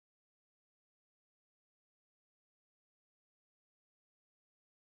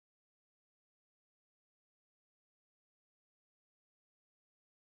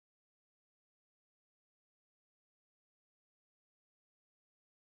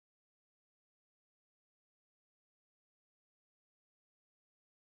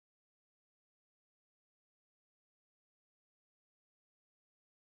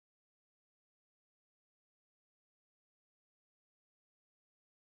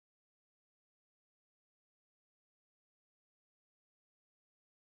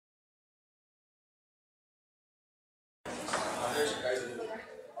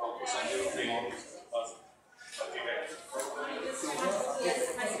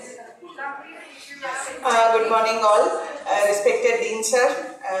Good morning all, respected Dean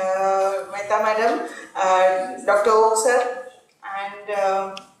Sir, MEHTA Madam, Dr. Oak Sir, and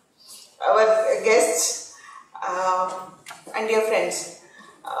our guests and dear friends.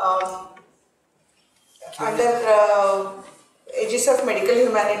 Under Aegis of Medical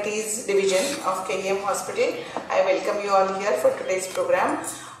Humanities Division of KEM Hospital, I welcome you all here for today's program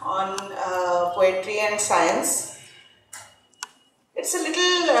on poetry and science. It's a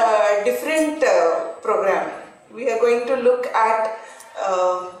little different program. We are going to look at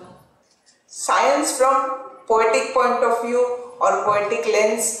science from poetic point of view or poetic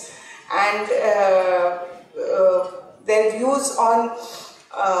lens, and their views on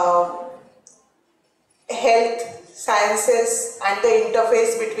health, sciences and the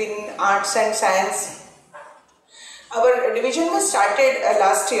interface between arts and science. Our division was started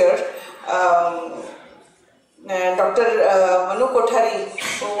last year. Dr.M.V.L.Kothari,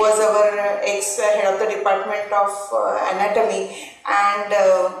 who was our ex-head of the Department of Anatomy and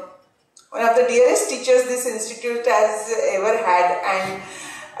one of the dearest teachers this institute has ever had, and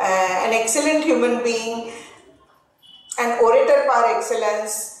an excellent human being, an orator par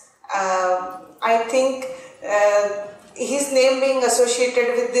excellence. I think his name being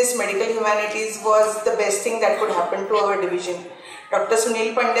associated with this medical humanities was the best thing that could happen to our division.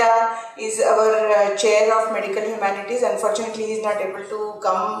 Dr.SUNIL PANDYA is our chair of medical humanities. Unfortunately, he is not able to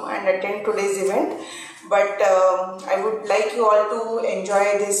come and attend today's event, but I would like you all to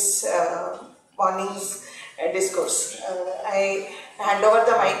enjoy this morning's discourse. I hand over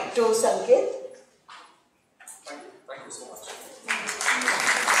the mic to Sanjay. Thank you so much.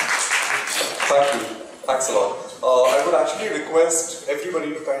 Thank you. Thanks a lot. I would actually request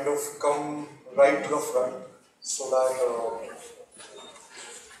everybody to kind of come right to the front so that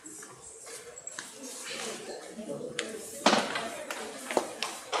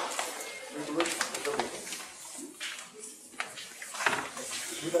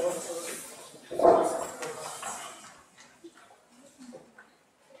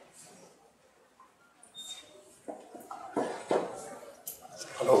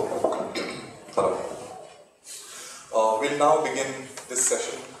we'll now begin this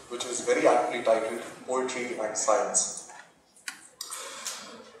session, which is very aptly titled Poetry and Science.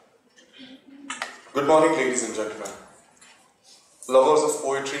 Good morning, ladies and gentlemen, lovers of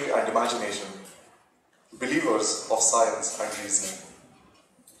poetry and imagination, believers of science and reasoning.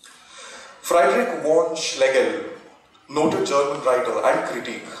 Friedrich von Schlegel, noted German writer and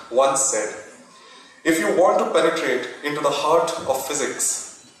critic, once said, "If you want to penetrate into the heart of physics,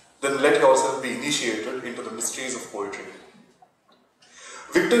 then let yourself be initiated into the mysteries of poetry."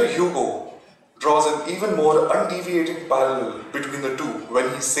 Victor Hugo draws an even more undeviating parallel between the two when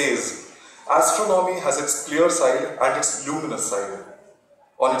he says, "Astronomy has its clear side and its luminous side.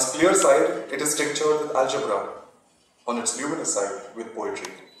 On its clear side, it is tinctured with algebra. On its luminous side, with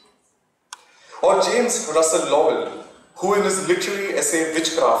poetry." Or James Russell Lowell, who in his literary essay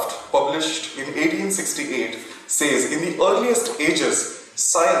Witchcraft, published in 1868, says, "In the earliest ages,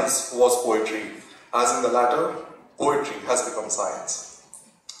 science was poetry, as in the latter, poetry has become science."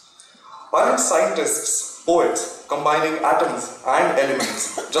 Aren't scientists, poets, combining atoms and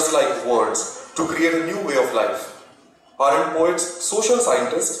elements, just like words, to create a new way of life? Aren't poets social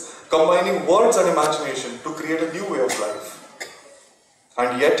scientists, combining words and imagination to create a new way of life?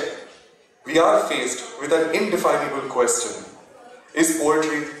 And yet, we are faced with an indefinable question. Is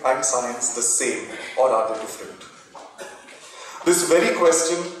poetry and science the same, or are they different? This very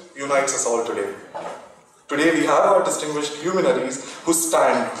question unites us all today. Today we have our distinguished luminaries who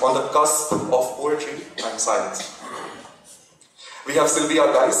stand on the cusp of poetry and science. We have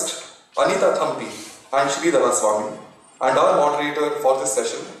Sylvia Geist, Anita Thampi and Shri Swami, and our moderator for this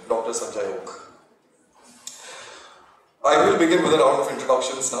session, Dr. Sanjay Oak. I will begin with a round of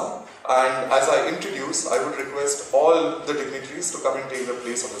introductions now, and as I introduce, I would request all the dignitaries to come and take their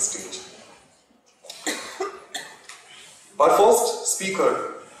place on the stage. Our first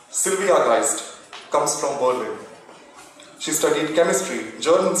speaker, Sylvia Geist, comes from Berlin. She studied chemistry,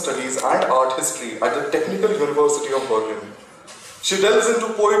 German studies and art history at the Technical University of Berlin. She delves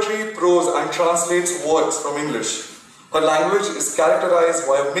into poetry, prose and translates works from English. Her language is characterized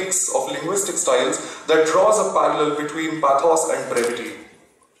by a mix of linguistic styles that draws a parallel between pathos and brevity.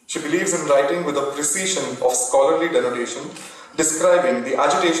 She believes in writing with a precision of scholarly denotation, describing the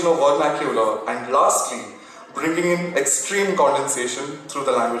agitation of vernacular and lastly, bringing in extreme condensation through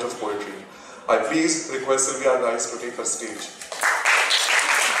the language of poetry. I please request Sylvia Geist to take her stage.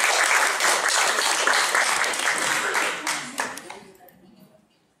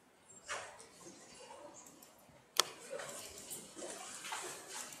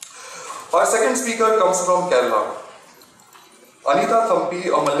 Our second speaker comes from Kerala. Anita Thampi,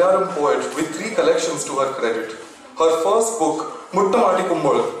 a Malayalam poet with 3 collections to her credit. Her first book, Muttamadi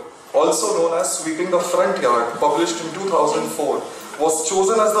Kumbal, also known as Sweeping the Front Yard, published in 2004, was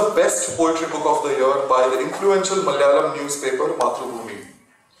chosen as the best poetry book of the year by the influential Malayalam newspaper Mathrubhumi.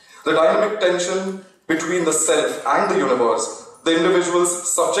 The dynamic tension between the self and the universe, the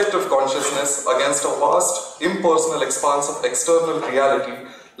individual's subjective consciousness against a vast, impersonal expanse of external reality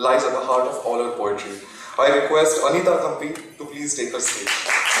lies at the heart of all her poetry. I request Anita Thampi to please take her stage.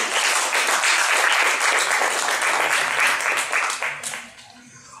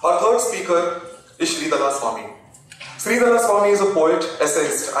 Our third speaker is Sridhara Swami. Sridhara Swami is a poet,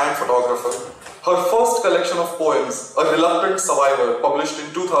 essayist and photographer. Her first collection of poems, A Reluctant Survivor, published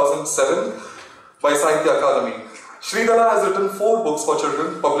in 2007 by Sahitya Akademi. Sridhara has written 4 books for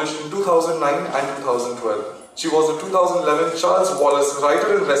children, published in 2009 and 2012. She was a 2011 Charles Wallace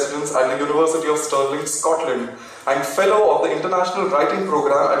Writer-in-Residence at the University of Stirling, Scotland, and Fellow of the International Writing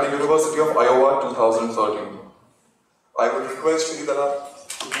Program at the University of Iowa 2013. I would request Sridhara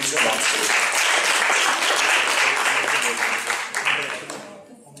to please come on stage.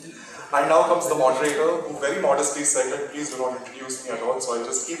 And now comes the moderator, who very modestly said that please do not introduce me at all, so I'll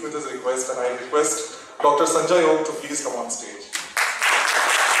just keep with his request, and I request Dr. Sanjay to please come on stage.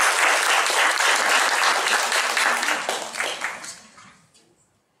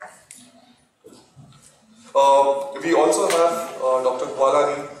 We also have Dr.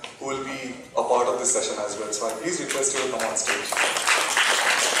 Gwalani, who will be a part of this session as well, so I please request you to come on stage.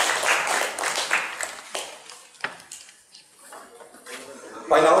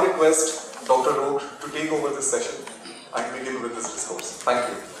 I now request Dr. Roque to take over this session and begin with this discourse. Thank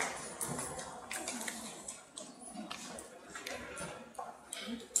you.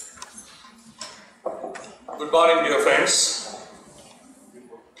 Good morning, dear friends.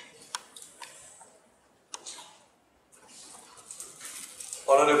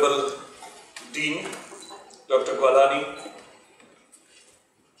 Honorable Dean, Dr. Gwalani,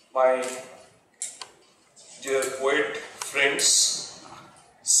 my dear poet friends,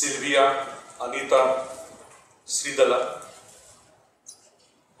 Sylvia, Anita, Sridhara,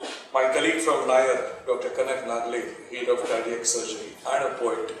 my colleague from Nair, Dr. Kanak Nagle, head of cardiac surgery and a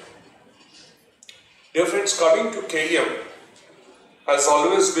poet. Dear friends, coming to KM has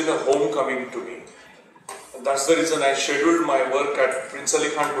always been a homecoming to me. And that's the reason I scheduled my work at Prince Ali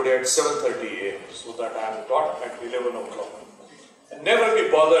Khan today at 7:30 AM, so that I am taught at 11 o'clock. And never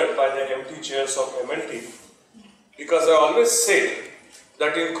be bothered by the empty chairs of MLT, because I always said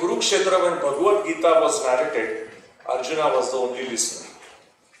that in Kurukshetra, when Bhagavad Gita was narrated, Arjuna was the only listener.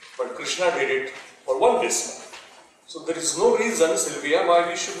 But Krishna did it for one listener. So there is no reason, Sylvia, why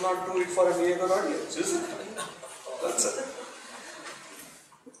we should not do it for any other audience, is it? That's it.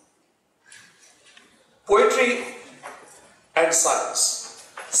 Poetry and science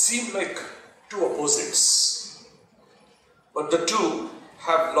seem like two opposites, but the two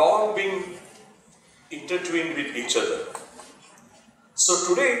have long been intertwined with each other. So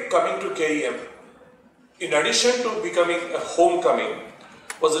today, coming to KEM, in addition to becoming a homecoming,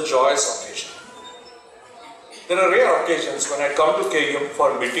 was a joyous occasion. There are rare occasions when I come to KEM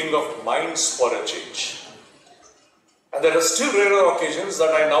for a meeting of minds for a change. And there are still rarer occasions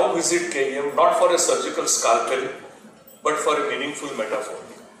that I now visit KEM not for a surgical scalpel, but for a meaningful metaphor.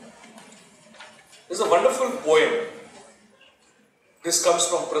 There's a wonderful poem. This comes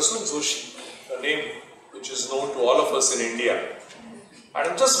from Prasun Joshi, a name which is known to all of us in India. And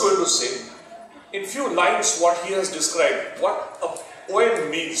I'm just going to say, in few lines, what he has described, what a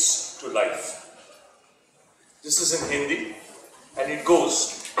poem means to life. This is in Hindi, and it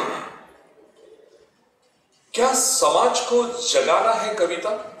goes, क्या समाज को जगाना है कविता?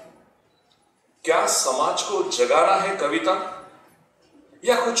 क्या समाज को जगाना है कविता?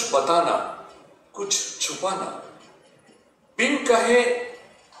 या कुछ बताना, कुछ छुपाना, बिन कहे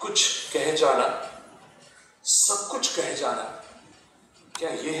कुछ कह जाना, सब कुछ कह जाना, क्या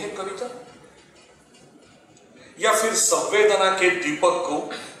यह है कविता? या फिर संवेदना के दीपक को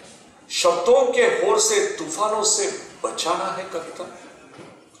शब्दों के होर से तूफानों से बचाना है कविता?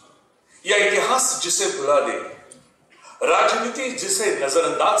 या इतिहास जिसे भुला दे, राजनीति जिसे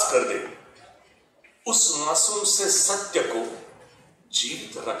नजरअंदाज कर दे, उस मासूम से सत्य को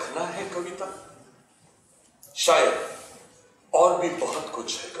जीवित रखना है कविता? शायद और भी बहुत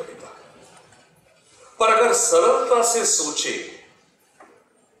कुछ है कविता, पर अगर सरलता से सोचे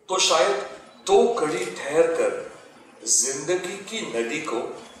तो शायद दो कड़ी ठहर कर जिंदगी की नदी को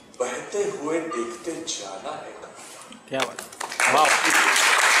बहते हुए देखते जाना है कविता। क्या बात, वाह।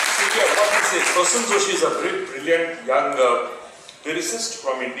 Prasun Joshi is a very brilliant young lyricist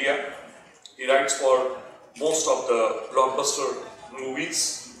from India, He writes for most of the blockbuster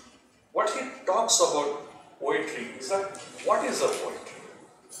movies. What he talks about poetry is that, what is a poetry?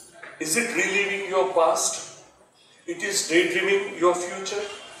 Is it reliving your past? It is daydreaming your future?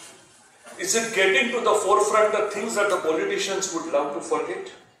 Is it getting to the forefront the things that the politicians would love to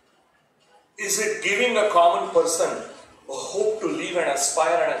forget? Is it giving a common person a hope to live and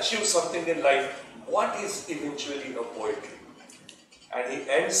aspire and achieve something in life? What is eventually a poetry? And he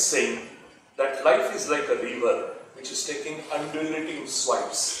ends saying that life is like a river which is taking undulating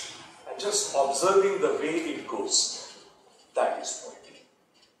swipes and just observing the way it goes. That is poetry.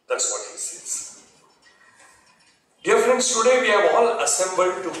 That's what he says. Dear friends, today we have all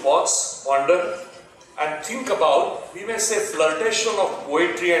assembled to pause, ponder and think about, we may say, flirtation of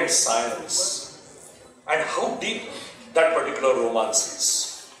poetry and science and how deep that particular romance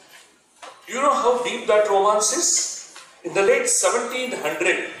is. Do you know how deep that romance is? In the late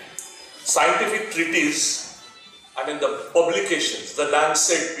 1700, scientific treatise and in the publications, the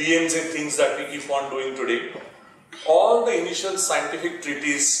Lancet, BMJ, things that we keep on doing today, all the initial scientific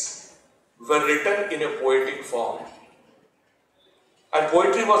treatises were written in a poetic form. And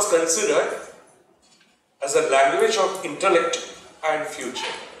poetry was considered as a language of intellect and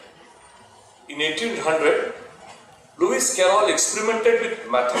future. In 1800, Lewis Carroll experimented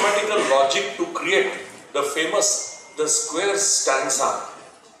with mathematical logic to create the famous The Square Stanza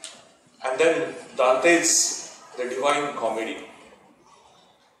and then Dante's The Divine Comedy.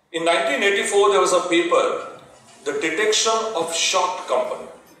 In 1984, there was a paper, The Detection of Shock Company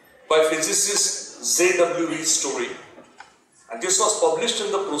by physicist Z.W.V. Story. And this was published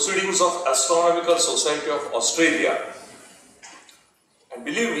in the Proceedings of Astronomical Society of Australia. And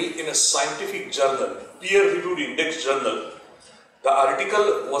believe me, in a scientific journal, peer-reviewed index journal, the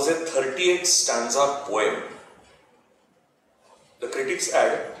article was a 38 stanza poem. The critics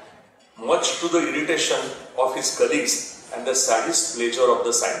add, much to the irritation of his colleagues and the saddest pleasure of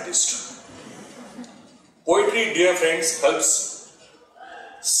the scientist. Poetry, dear friends, helps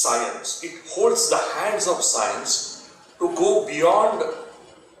science. It holds the hands of science to go beyond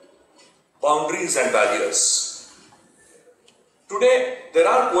boundaries and barriers. Today, there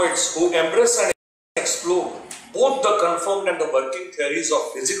are poets who embrace and explore both the confirmed and the working theories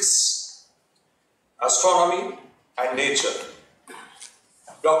of physics, astronomy and nature.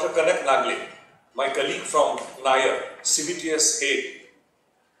 Dr. Kanak Nagle, my colleague from Nair, CBTS head.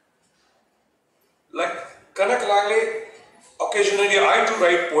 Like Kanak Nagle, occasionally I too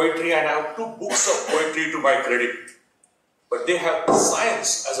write poetry and I have 2 books of poetry to my credit. But they have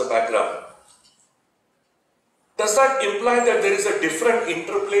science as a background. Does that imply that there is a different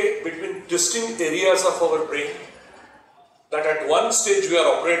interplay between distinct areas of our brain? That at one stage we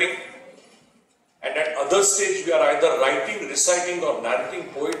are operating and at other stage we are either writing, reciting or narrating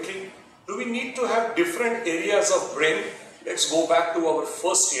poetry? Do we need to have different areas of brain? Let's go back to our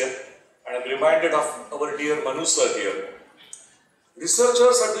first year and I'm reminded of our dear Manu sir here.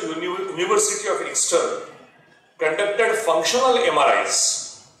 Researchers at the University of Exeter conducted functional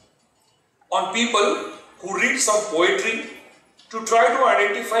MRIs on people who read some poetry to try to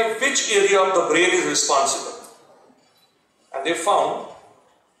identify which area of the brain is responsible. And they found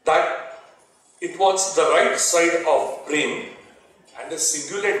that it was the right side of brain and the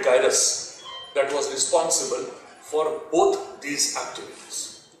cingulate gyrus that was responsible for both these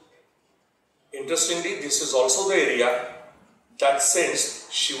activities. Interestingly, this is also the area that sends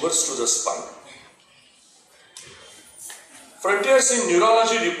shivers to the spine. Frontiers in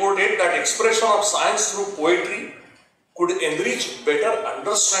Neurology reported that expression of science through poetry could enrich better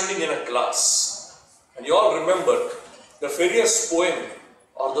understanding in a class. And you all remember the various poem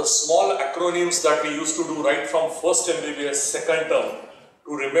or the small acronyms that we used to do right from first MBBS, second term,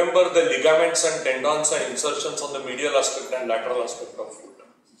 to remember the ligaments and tendons and insertions on the medial aspect and lateral aspect of foot.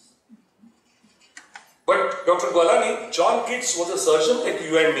 But Dr. Gwalani, John Keats was a surgeon like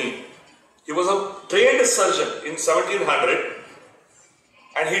you and me. He was a trained surgeon in 1700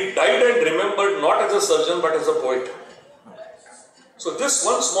 and he died and remembered not as a surgeon but as a poet. So this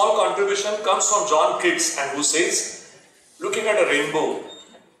one small contribution comes from John Keats and who says, looking at a rainbow,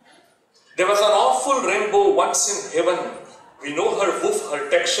 there was an awful rainbow once in heaven. We know her woof, her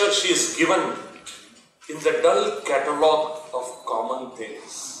texture she is given in the dull catalogue of common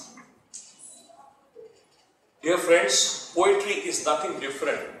things. Dear friends, poetry is nothing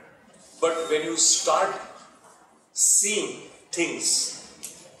different. But when you start seeing things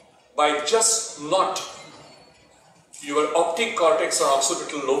by just not your optic cortex or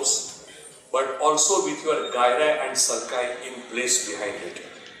occipital lobes, but also with your gyri and sulci in place behind it.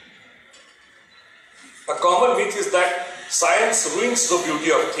 A common myth is that science ruins the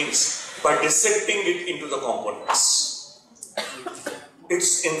beauty of things. by dissecting it into the components.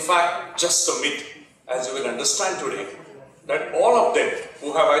 It's in fact just a myth, as you will understand today, that all of them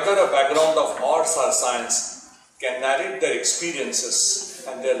who have either a background of arts or science can narrate their experiences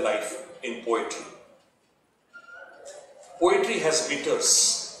and their life in poetry. Poetry has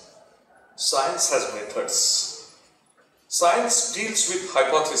meters, science has methods. Science deals with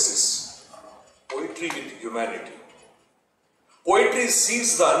hypothesis, poetry with humanity. Poetry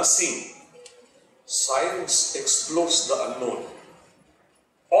sees the unseen, science explores the unknown.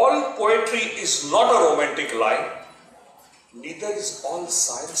 All poetry is not a romantic lie, neither is all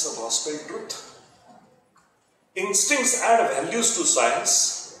science a gospel truth. Instincts add values to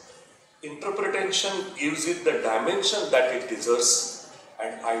science, interpretation gives it the dimension that it deserves,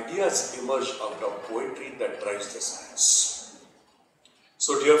 and ideas emerge out of poetry that drives the science.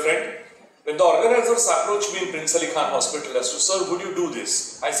 So dear friend, when the organizers approached me in Prince Ali Khan Hospital as to, sir, would you do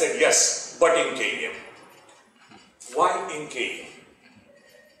this? I said yes, but in KEM. Why in KEM?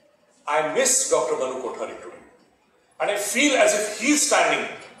 I miss Dr.M.V.L. Kothari today. And I feel as if he's standing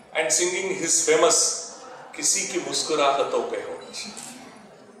and singing his famous Kisi ki muskurahaton pe ho.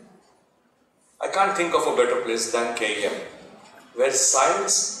 I can't think of a better place than KEM, where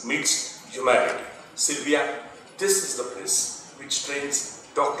science meets humanity. Sylvia, this is the place which trains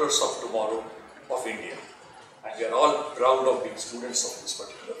doctors of tomorrow of India. And we are all proud of being students of this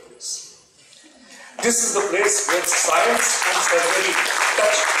particular place. This is the place where science and surgery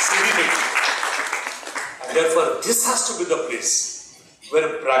touch serenity. And therefore, this has to be the place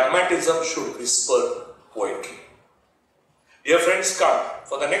where pragmatism should whisper poetry. Dear friends, come,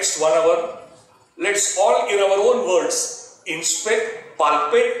 for the next 1 hour, let's all in our own words inspect,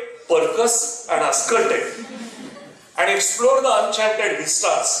 palpate, percuss and auscultate and explore the enchanted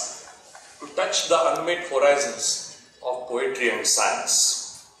vistas to touch the unmet horizons of poetry and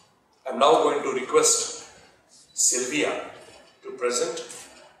science. I am now going to request Sylvia to present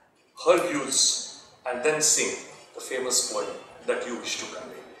her views and then sing the famous poem that you wish to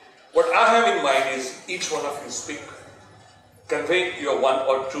convey. What I have in mind is each one of you speak, convey your 1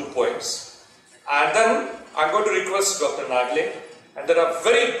 or 2 poems, and then I am going to request Dr. Nagle, and there are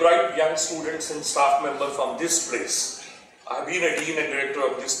very bright young students and staff members from this place. I have been a dean and director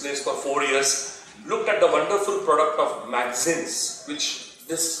of this place for 4 years, looked at the wonderful product of magazines which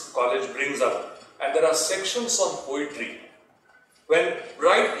this college brings up, and there are sections on poetry when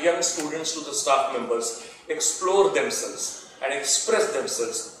bright young students to the staff members explore themselves and express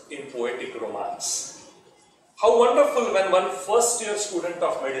themselves in poetic romance. How wonderful when one first-year student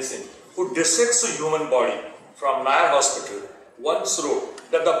of medicine who dissects a human body from Nair Hospital once wrote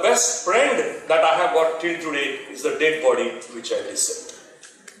that the best friend that I have got till today is the dead body which I dissect.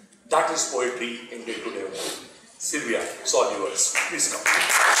 That is poetry in day-to-day life. Sylvia, it's all yours. Please come.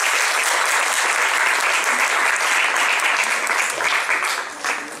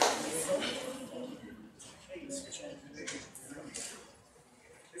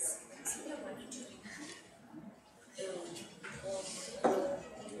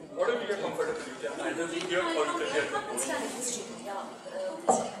 Whatever you're comfortable, you can either be here or you can get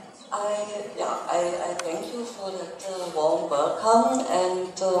I thank you for that warm welcome,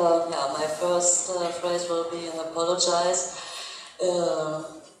 and my first phrase will be an apologize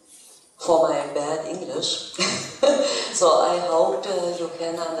for my bad English. So I hope you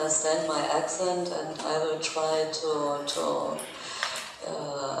can understand my accent, and I will try to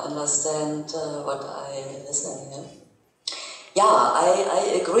understand what I listen here. Yeah,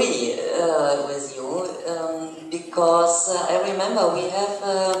 I agree with you, because I remember we have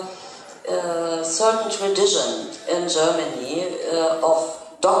a certain tradition in Germany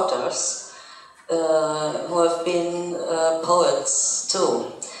of doctors who have been poets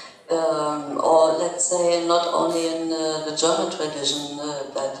too. Or let's say not only in the German tradition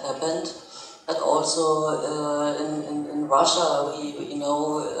that happened, but also in Russia we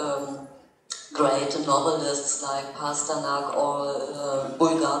know great novelists like Pasternak or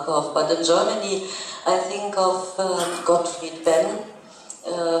Bulgakov, but in Germany I think of Gottfried Benn,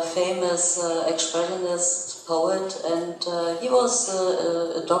 famous expressionist poet, and he was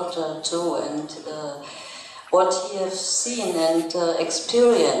a doctor too, and what he has seen and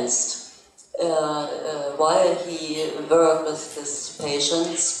experienced while he worked with his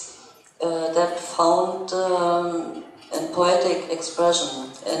patients, that found and poetic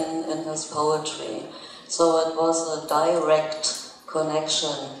expression in his poetry. So it was a direct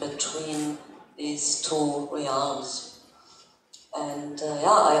connection between these two realms. And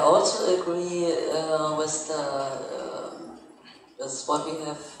I also agree with what we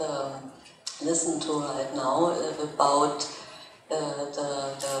have listened to right now about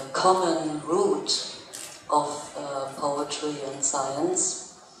the common root of poetry and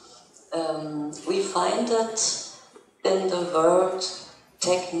science. We find it in the word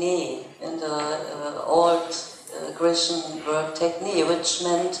techne, in the old Grecian word techne, which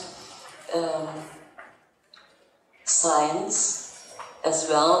meant science as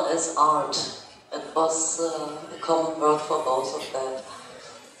well as art. It was a common word for both of that.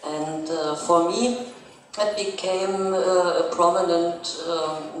 And for me, it became a prominent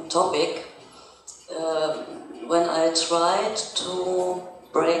topic when I tried to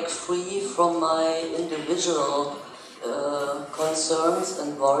break free from my individual concerns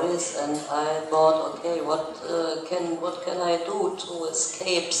and worries, and I thought, okay, what can I do to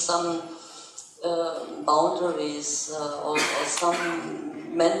escape some boundaries or some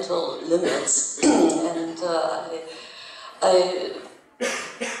mental limits? And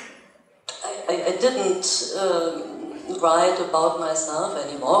I didn't write about myself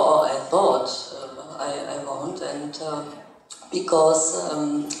anymore, or I thought I won't, and because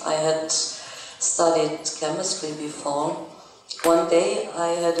I had studied chemistry before, one day I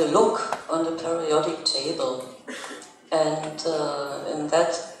had a look on the periodic table, and in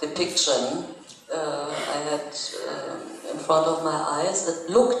that depiction I had in front of my eyes, it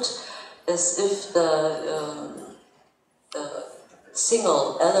looked as if the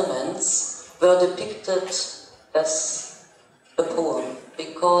single elements were depicted as a poem,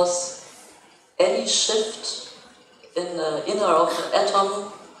 because any shift in the inner of the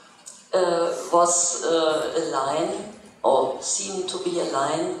atom was a line, or seemed to be a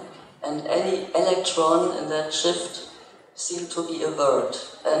line, and any electron in that shift seemed to be a word.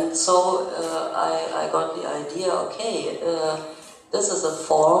 And so I got the idea, okay, this is a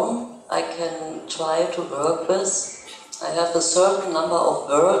form I can try to work with. I have a certain number of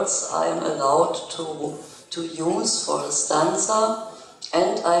words I am allowed to use for a stanza,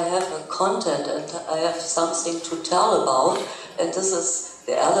 and I have a content, and I have something to tell about, and this is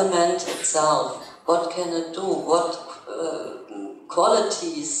the element itself. What can it do? What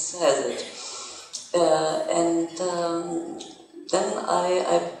qualities has it? Then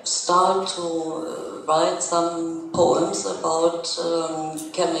I start to write some poems about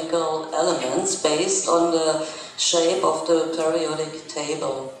chemical elements based on the shape of the periodic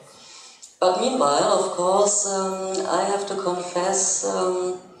table. But meanwhile, of course, I have to confess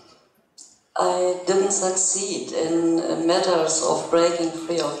I didn't succeed in matters of breaking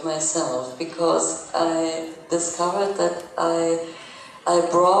free of myself, because I discovered that I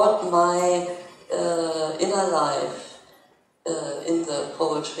brought my inner life in the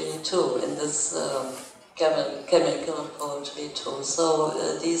poetry too, in this chemical poetry too.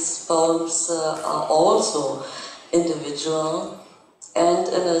 So these poems are also individual, and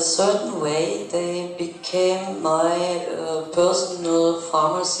in a certain way they became my personal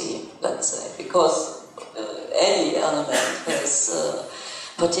pharmacy, let's say, because any element has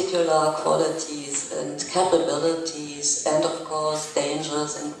particular qualities and capabilities, and of course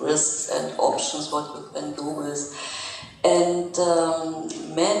dangers and risks and options what you can do with. And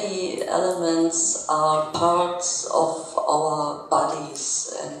many elements are parts of our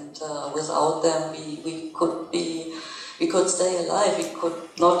bodies, and without them we could stay alive, we could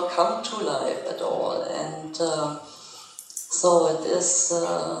not come to life at all. And so it is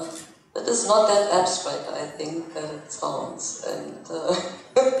not that abstract, I think, that it sounds. And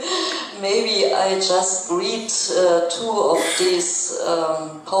maybe I just read two of these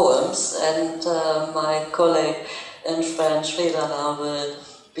poems, and my colleague and friend Sridhara will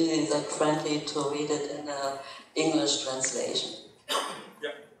be like friendly to read it in an English translation.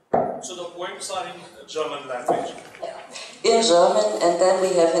 Yeah. So the poems are in German language? Yeah. In German, and then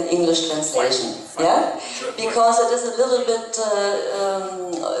we have an English translation. Fine. Yeah? Sure. Because it is a little bit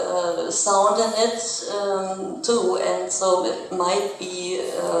sound in it too, and so it might be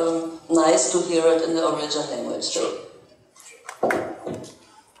nice to hear it in the original language. Sure.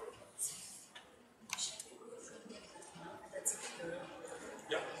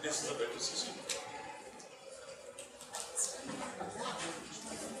 Yeah, this is a better system.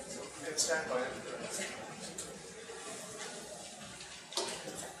 You can stand by it.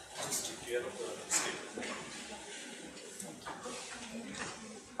 Just take care of the skin.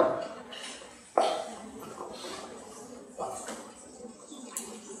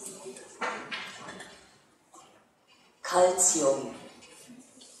 Calcium,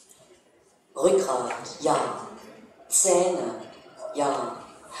 Rückgrat, ja. Zähne, ja.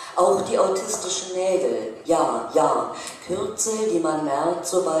 Auch die autistischen Nägel, ja, ja. Kürzel, die man merkt,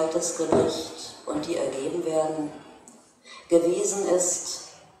 sobald es gericht und die ergeben werden. Gewesen ist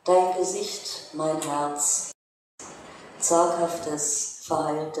dein Gesicht, mein Herz. Zaghaftes,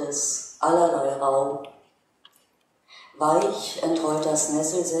 verheilt es allerlei Rau. Weich entrollt das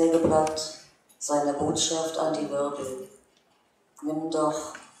Nesselsägeblatt seine Botschaft an die Wirbel. Nimm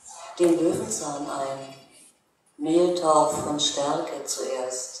doch den Löwenzahn ein, Mehltau von Stärke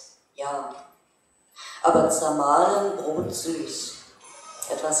zuerst, ja, aber zermahlen brotsüß,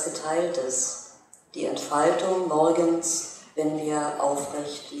 etwas Geteiltes, die Entfaltung morgens, wenn wir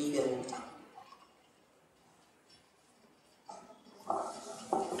aufrecht liegen.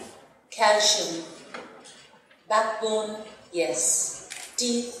 Calcium. Backbone, yes.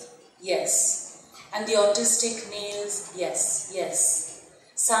 Teeth, yes. And the autistic nails, yes, yes.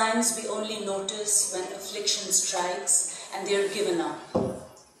 Signs we only notice when affliction strikes and they are given up.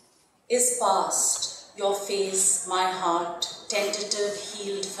 Is past, your face, my heart, tentative,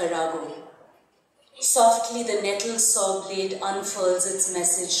 healed farrago. Softly the nettle saw blade unfurls its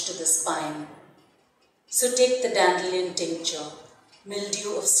message to the spine. So take the dandelion tincture,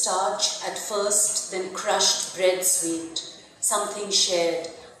 mildew of starch at first, then crushed bread sweet, something shared,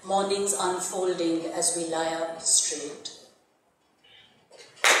 mornings unfolding as we lie up straight.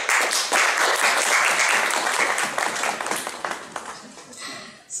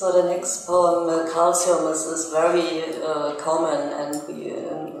 So the next poem, Calcium, is very common,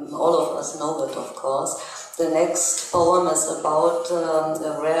 and all of us know it, of course. The next poem is about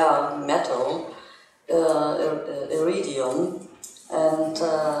a rare metal, iridium, and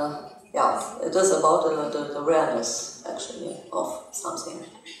yeah, it is about the rareness, actually, of something.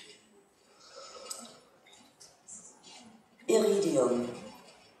 Iridium.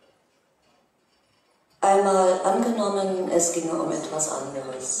 Einmal angenommen, es ginge um etwas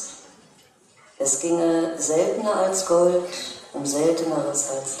anderes. Es ginge seltener als Gold, um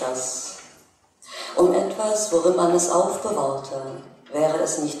selteneres als das. Um etwas, worin man es aufbewahrte, wäre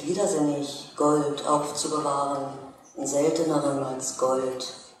es nicht widersinnig, Gold aufzubewahren, in seltenerem als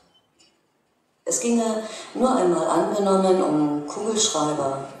Gold. Es ginge nur einmal angenommen um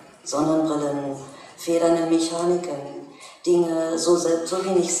Kugelschreiber, Sonnenbrillen, federne Mechaniken, Dinge so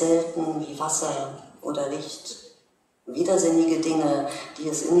wenig selten wie Wasser oder Licht. Widersinnige Dinge, die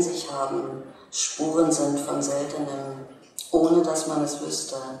es in sich haben, Spuren sind von Seltenem, ohne dass man es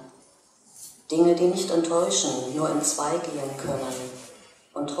wüsste. Dinge, die nicht enttäuschen, nur in zwei gehen können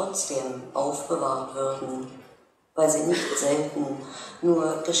und trotzdem aufbewahrt würden, weil sie nicht selten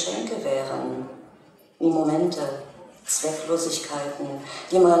nur Geschenke wären, wie Momente, Zwecklosigkeiten,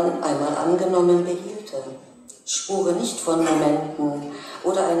 die man einmal angenommen behielte. Spure nicht von Momenten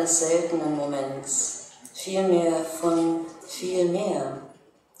oder eines seltenen Moments, vielmehr von viel mehr,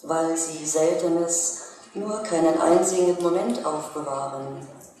 weil sie Seltenes nur keinen einzigen Moment aufbewahren.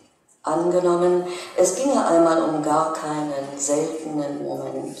 Angenommen, es ginge einmal um gar keinen seltenen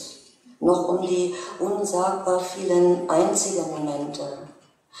Moment, noch um die unsagbar vielen einzigen Momente,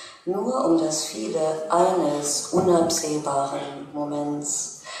 nur um das viele eines unabsehbaren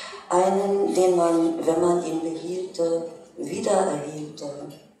Moments, einen, den man, wenn man ihn behielte, wiedererhielte,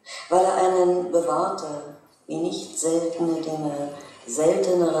 weil er einen bewahrte, wie nicht seltene Dinge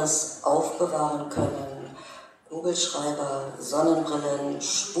Selteneres aufbewahren können. Kugelschreiber, Sonnenbrillen,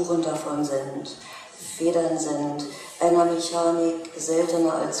 Spuren davon sind, Federn sind, einer Mechanik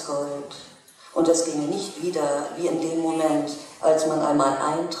seltener als Gold. Und es ginge nicht wieder wie in dem Moment, als man einmal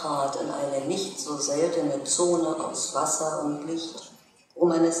eintrat in eine nicht so seltene Zone aus Wasser und Licht, wo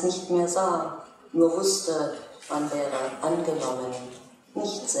man es nicht mehr sah, nur wusste, man wäre angenommen,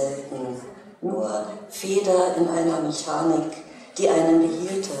 nicht selten, nur Feder in einer Mechanik, die einen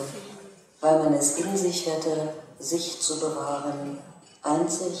behielte, weil man es in sich hätte, sich zu bewahren,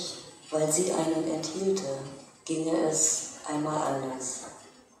 einzig, weil sie einen enthielte, ginge es einmal anders.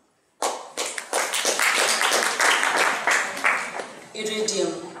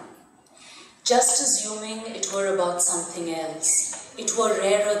 Iridium. Just assuming it were about something else. It were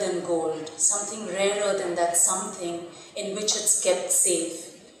rarer than gold, something rarer than that something in which it's kept safe.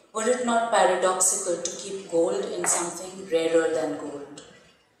 Were it not paradoxical to keep gold in something rarer than gold?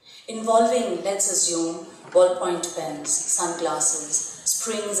 Involving, let's assume, ballpoint pens, sunglasses,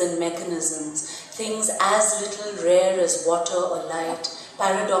 springs and mechanisms, things as little rare as water or light,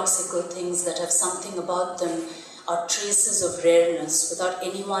 paradoxical things that have something about them are traces of rareness without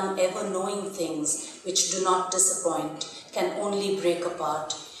anyone ever knowing things which do not disappoint, can only break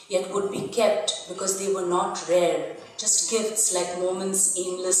apart, yet would be kept because they were not rare, just gifts like moments'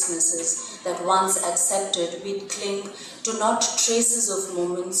 aimlessnesses that once accepted, we'd cling to not traces of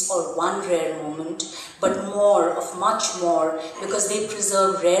moments or one rare moment, but more of much more because they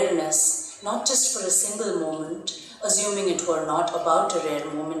preserve rareness, not just for a single moment, assuming it were not about a rare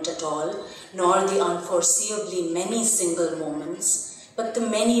moment at all, nor the unforeseeably many single moments, but the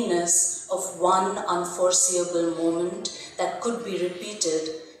manyness of one unforeseeable moment that could be repeated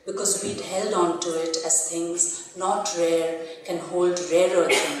because we'd held on to it as things not rare can hold rarer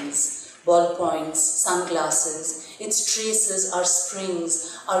things. Ballpoints, sunglasses, its traces are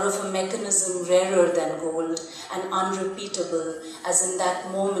springs, are of a mechanism rarer than gold and unrepeatable, as in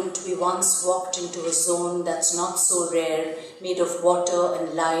that moment we once walked into a zone that's not so rare, made of water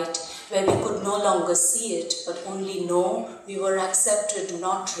and light, where we could no longer see it, but only know we were accepted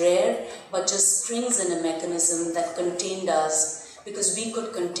not rare, but just springs in a mechanism that contained us, because we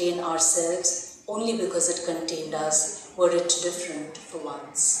could contain ourselves only because it contained us, were it different for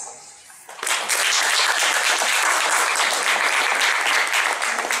once.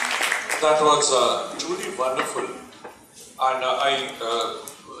 That was truly wonderful, and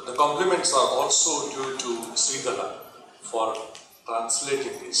the compliments are also due to Sridhara for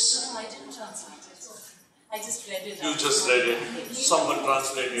translating this. No, I didn't translate it. I just read it. You just read it. Someone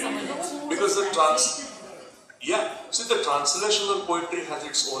translated it. Because the the translational poetry has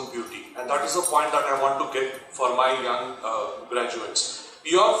its own beauty, and that is the point that I want to get for my young graduates.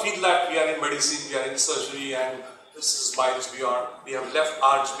 We all feel that we are in medicine, we are in surgery, and this is miles beyond. We have left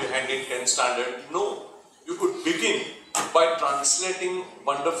arts behind in 10th standard. No, you could begin by translating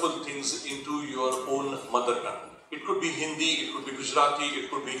wonderful things into your own mother tongue. It could be Hindi, it could be Gujarati,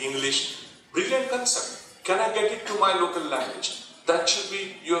 it could be English. Brilliant concept. Can I get it to my local language? That should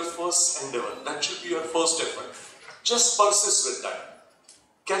be your first endeavor. That should be your first effort. Just persist with that.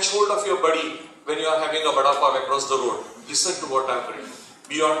 Catch hold of your buddy when you are having a vada pav across the road. Listen to what I have written.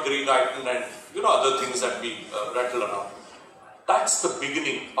 Beyond Greek item and other things that we rattle around. That's the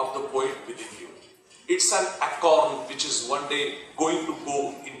beginning of the poet within you. It's an acorn which is one day going to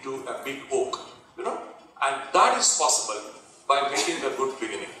go into a big oak, and that is possible by making a good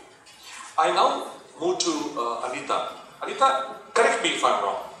beginning. I now move to Anita. Anita, correct me if I'm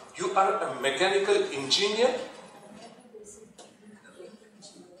wrong. You are a mechanical engineer?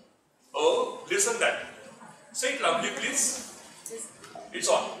 Oh, listen that. Say it loudly, please. It's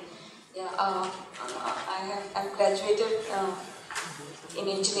on. Yeah, I'm graduated in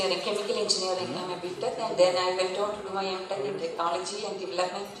engineering, chemical engineering. I'm a B.Tech, and then I went on to do my M.Tech in technology and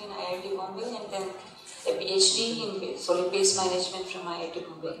development in IIT Bombay, and then a PhD in solid-based management from IIT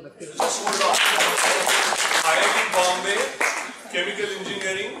Bombay. Just hold on. IIT Bombay, chemical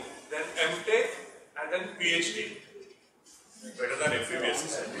engineering, then M.Tech, and then PhD. Better than FBS.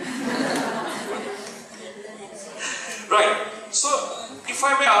 Right. So, if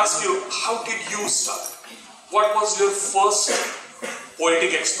I may ask you, how did you start? What was your first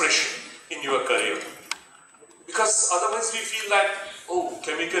poetic expression in your career? Because otherwise we feel that, oh,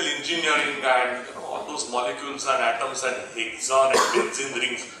 chemical engineering and all those molecules and atoms and hexane and benzene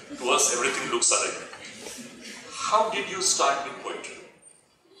rings, to us everything looks alike. How did you start with poetry?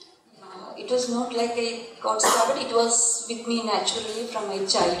 It was not like I got started, it was with me naturally from my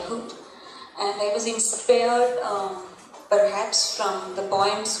childhood, and I was inspired perhaps from the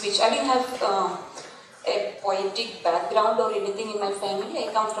poems which I didn't have a poetic background or anything in my family.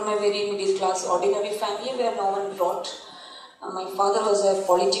 I come from a very middle class ordinary family where no one wrote. My father was a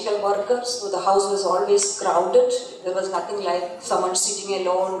political worker, so the house was always crowded. There was nothing like someone sitting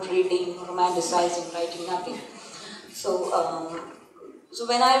alone, reading, romanticizing, writing, nothing. So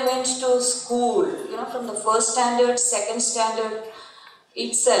when I went to school, from the first standard, second standard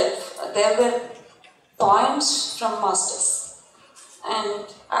itself, there were poems from masters. And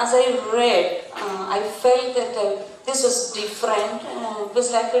as I read, I felt that this was different. It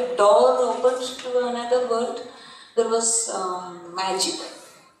was like a door opened to another world. There was magic,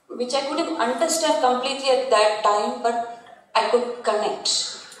 which I couldn't understand completely at that time, but I could connect.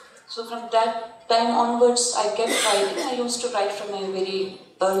 So from that time onwards, I kept writing. I used to write from a very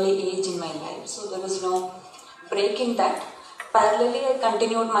early age in my life, so there was no break in that. Parallelly, I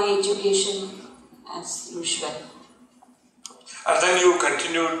continued my education as usual. And then you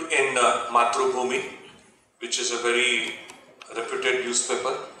continued in Mathrubhumi, which is a very reputed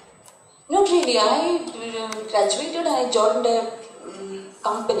newspaper. Not really. I graduated and I joined a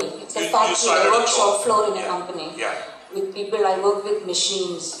company. It's a factory. I work shop floor in a company. Yeah. With people, I work with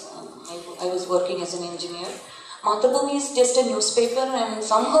machines. I was working as an engineer. Mathrubhumi is just a newspaper, and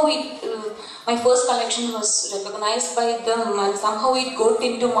somehow my first collection was recognized by them, and somehow it got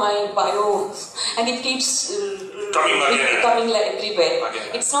into my bio, and it keeps coming everywhere.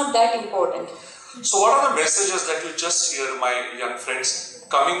 It's not that important. So what are the messages that you just hear, my young friends,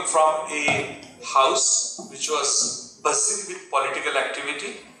 coming from a house which was buzzing with political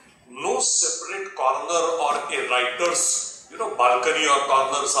activity, no separate corner or a writer's balcony or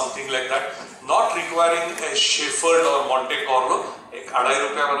corner, something like that, not requiring a Shefford or Monte Carlo, एक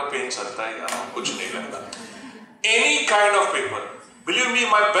 ₹2.5 वाला pen चलता है या कुछ नहीं लगता. Any kind of paper. Believe me,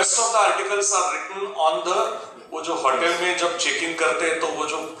 my best of the articles are written on the वो जो होटल में जब चेक इन करते हैं तो वो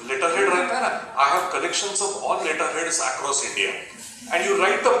जो लेटर हेड रहता है ना, I have collections of all letter heads across India, and you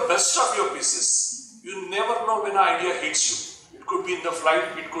write the best of your pieces. You never know when an idea hits you. It could be in the flight,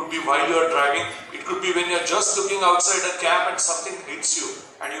 it could be while you are driving, it could be when you are just looking outside a cab and something hits you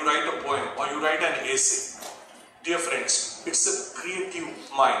and you write a poem or you write an essay. Dear friends, it's a creative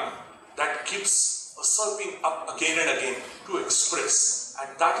mind that keeps usurping up again and again to express, and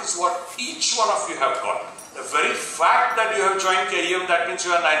that is what each one of you have got. The very fact that you have joined KEM, that means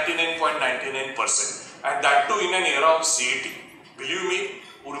you are 99.99%, and that too in an era of CET. Believe me,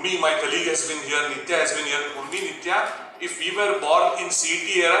 Urmi, my colleague, has been here, Nitya has been here. Urmi, Nitya, if we were born in CET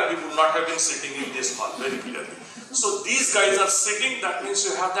era, we would not have been sitting in this hall, very clearly. So these guys are sitting, that means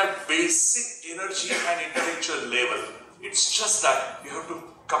you have that basic energy and intellectual level. It's just that you have to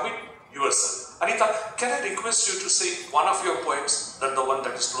commit yourself. Anita, can I request you to say one of your poems, that the one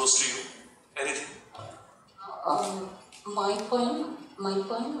that is close to you? Anything? My poem,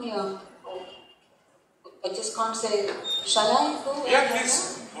 yeah. I just can't say. Shall I go? Yeah,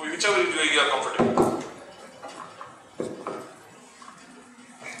 please. Whichever you are comfortable.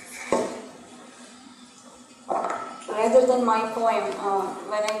 Rather than my poem,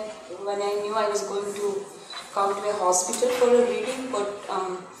 when I knew I was going to come to a hospital for a reading, what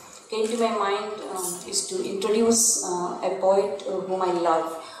came to my mind is to introduce a poet whom I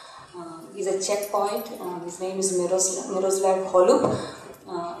love. He's a Czech poet. His name is Miroslav Holub,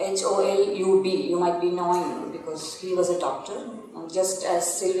 Holub. You might be knowing because he was a doctor. Just as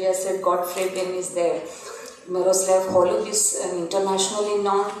Sylvia said, Godfrey Penn is there. Miroslav Holub is an internationally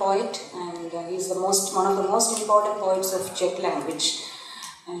known poet, and he's one of the most important poets of Czech language.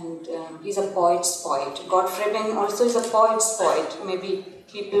 And he's a poet's poet. Godfrey Penn also is a poet's poet. Maybe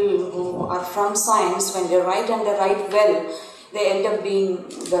people who are from science, when they write and they write well, they end up being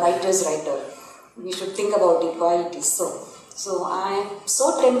the writer's writer. We should think about it why it is so. So I am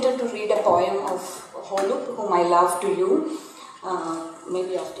so tempted to read a poem of Holub, whom I love to you.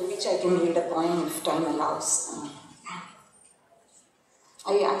 Maybe after which I can read a poem if time allows.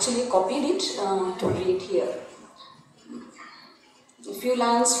 I actually copied it to read here. A few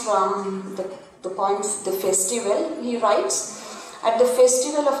lines from the poem The Festival. He writes, at the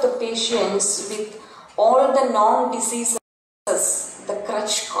festival of the patients with all the non-diseases, the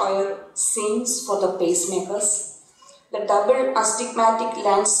crutch choir sings for the pacemakers. The double astigmatic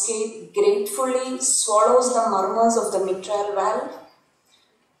landscape gratefully swallows the murmurs of the mitral valve.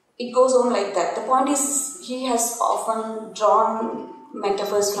 It goes on like that. The point is, he has often drawn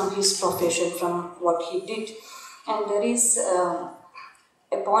metaphors from his profession, from what he did. And there is a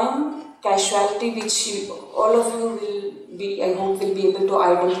poem, Casualty, which all of you will be, I hope, will be able to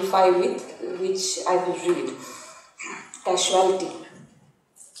identify with, which I will read. Casualty.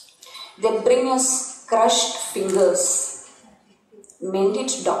 They bring us crushed fingers. Mend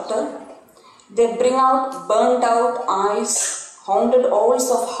it, doctor. They bring out burned out eyes, haunted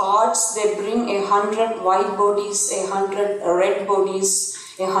owls of hearts. They bring 100 white bodies, 100 red bodies,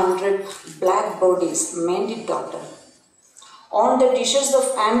 100 black bodies. Mend it, doctor. On the dishes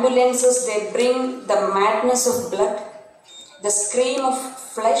of ambulances, they bring the madness of blood, the scream of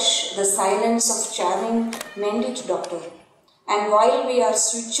flesh, the silence of charring. Mend it, doctor. And while we are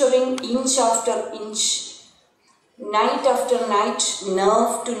suturing inch after inch, night after night,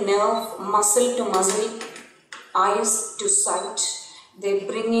 nerve to nerve, muscle to muscle, eyes to sight, they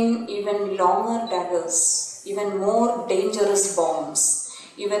bring in even longer daggers, even more dangerous bombs,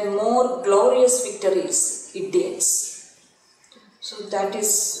 even more glorious victories, idiots. So that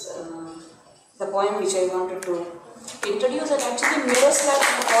is the poem which I wanted to introduce. And actually Miroslav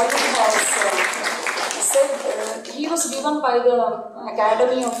Holub has said, he was given by the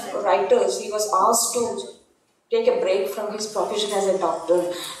Academy of Writers, he was asked to take a break from his profession as a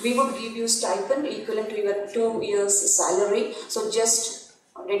doctor. We would give you stipend equivalent to your 2 years' salary, so just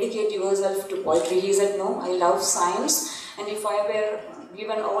dedicate yourself to poetry. He said, no, I love science, and if I were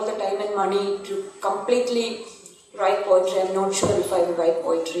given all the time and money to completely write poetry, I'm not sure if I would write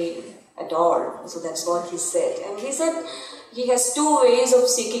poetry at all. So that's what he said. And he said he has two ways of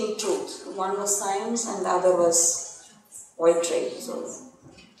seeking truth. One was science and the other was poetry.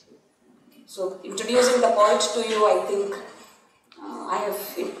 So introducing the poet to you, I think I have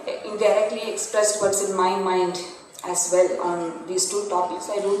indirectly expressed what's in my mind as well on these two topics.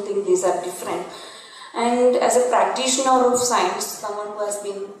 I don't think these are different. And as a practitioner of science, someone who has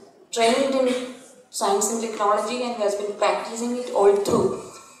been trained in science and technology and has been practicing it all through,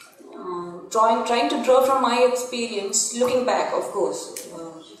 trying to draw from my experience, looking back, of course.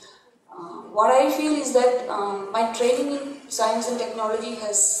 What I feel is that my training in science and technology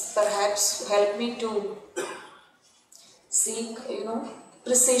has perhaps helped me to seek,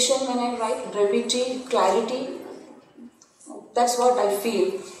 precision when I write, brevity, clarity. That's what I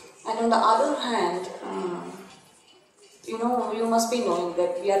feel. And on the other hand, you must be knowing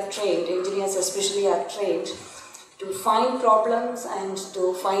that we are trained, engineers especially are trained to find problems and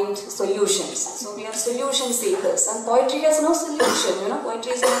to find solutions. So we are solution seekers, and poetry has no solution.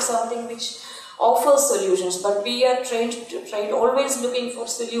 Poetry is not something which offers solutions, but we are trained always looking for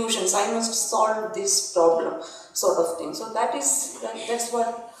solutions. I must solve this problem, sort of thing. So that's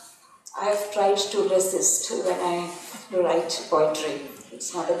what I have tried to resist when I write poetry.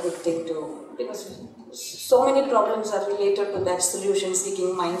 It's not a good thing to, because so many problems are related to that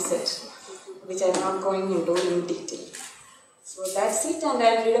solution-seeking mindset, which I'm not going into in detail. So that's it, and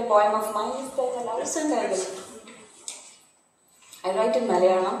I'll read a poem of mine if that allows, and I will. I write in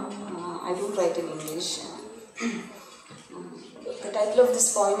Malayalam, I don't write in English. The title of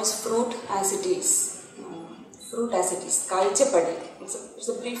this poem is Fruit as It Is. Fruit as It Is, Kaichapadi. It's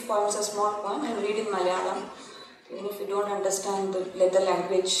a brief poem, it's a small poem. I'll read in Malayalam. Even if you don't understand, let the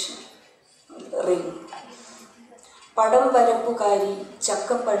language ring. Padam Varapukari,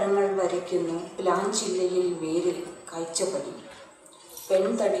 Chakkapadangal Varakunu, Planchillayil Veril, Kaichapadi.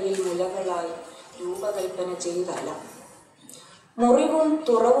 Pen Tadiyil Mulagalai, Rupakalpana Cheyidala. Murivum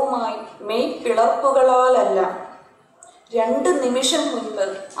Turavumai, May Pilarpugalalalla. Rendu Nimisham Munpu,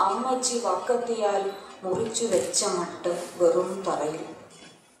 Ammachi Vakkathiyal, Murichu Vechamatta, Varum Tarayil.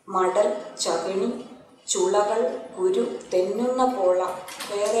 Madal, Chagani, Chulagal, Guru, Tennunna Pola,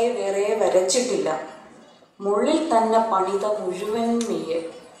 Vere Varachitilla. Mullil Tanna Panita Mujuvan Meye,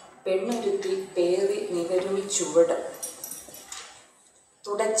 Pennuruthi, Peri, Niverumi Chuvada.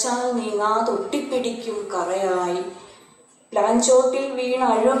 Tudachal Ninga, Uttipidikum Karayai, Planchotil Veen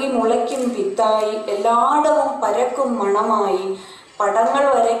Arugi Mulakim Vitai, Eladam Parakum Manamai, Padangal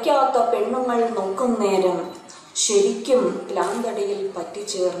Varekyata Pennumal Nokum Neram, Sherikim, Landadil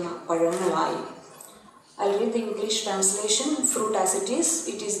Paticherna, Padangalai. I'll read the English translation, Fruit as It Is.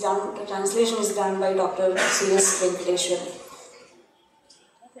 The translation is done by Dr. C.S.MEDICAL.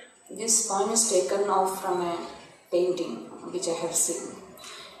 This poem is taken off from a painting which I have seen.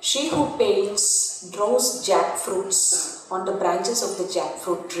 She who paints draws jackfruits on the branches of the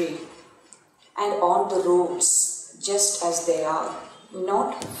jackfruit tree and on the roads just as they are,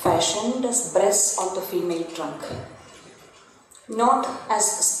 not fashioned as breasts on the female trunk. Not as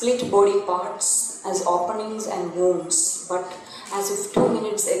split body parts, as openings and wounds, but as if 2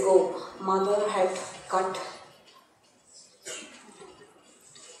 minutes ago mother had cut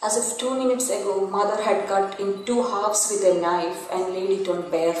in two halves with a knife and laid it on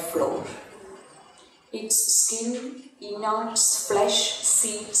bare floor. Its skin, innards, flesh,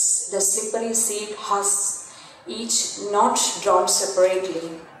 seeds, the slippery seed husks, each not drawn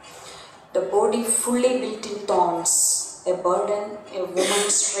separately. The body fully built in thorns. A burden a woman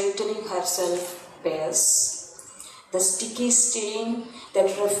straightening herself bears. The sticky stain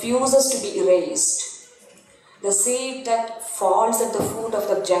that refuses to be erased. The seed that falls at the foot of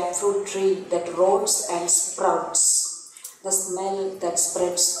the jackfruit tree that rots and sprouts. The smell that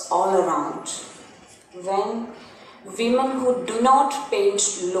spreads all around. When women who do not paint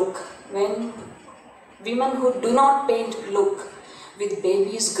look, with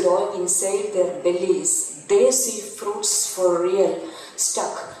babies growing inside their bellies, they see fruits for real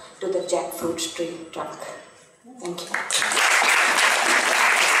stuck to the jackfruit tree trunk. Thank you.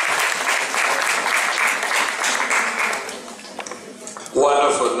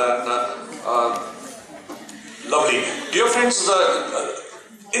 Wonderful, lovely. Dear friends,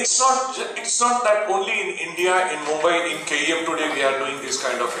 it's not that only in India, in Mumbai, in KEM today we are doing this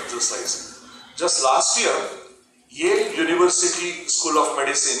kind of exercise. Just last year, Yale University School of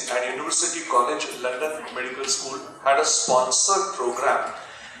Medicine and University College London Medical School had a sponsored program,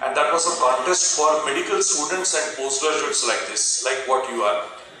 and that was a contest for medical students and postgraduates like this, like what you are.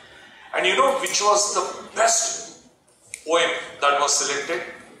 And you know which was the best poem that was selected?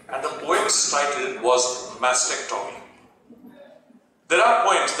 And the poem's title was Mastectomy. There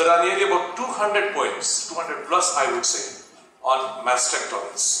are nearly about 200 poems, 200 plus I would say, on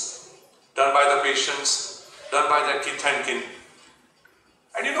mastectomies, done by the patients, done by their kith and kin.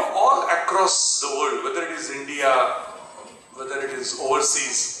 And you know, all across the world, whether it is India, whether it is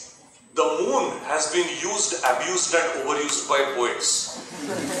overseas, the moon has been used, abused and overused by poets.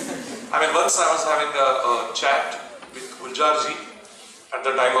 I mean, once I was having a chat with Guljarji at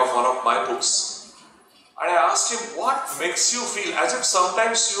the time of one of my books. And I asked him, what makes you feel as if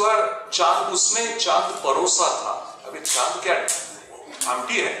sometimes you are चांद उसने चांद परोसा था. अबे चांद क्या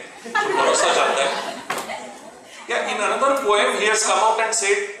आमटी है जो परोसा जाता है. Yeah, in another poem he has come out and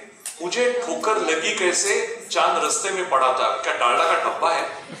said, मुझे ठोकर लगी कैसे चांद रास्ते में पड़ा था. क्या डालडा का डब्बा है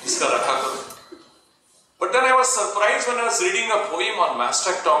जिसका रखा करो. But then I was surprised when I was reading a poem on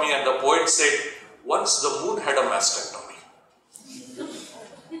mastectomy and the poet said, once the moon had a mastectomy.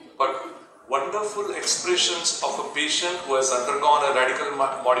 But wonderful expressions of a patient who has undergone a radical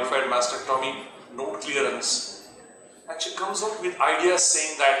modified mastectomy, node clearance. And she comes out with ideas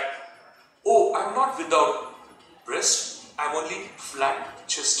saying that, oh, I'm not without breast, I'm only flat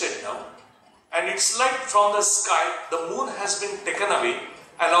chested now. And it's like from the sky, the moon has been taken away,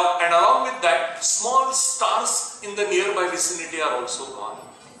 and along with that, small stars in the nearby vicinity are also gone.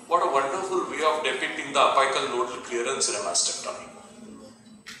 What a wonderful way of depicting the apical nodal clearance in a mastectomy.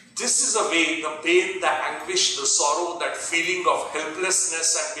 This is a way the pain, the anguish, the sorrow, that feeling of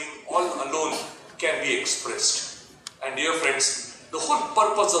helplessness and being all alone can be expressed. And dear friends, the whole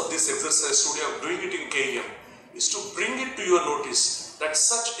purpose of this exercise today of doing it in KEM is to bring it to your notice that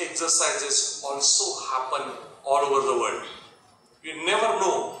such exercises also happen all over the world. You never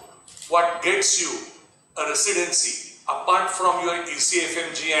know what gets you a residency apart from your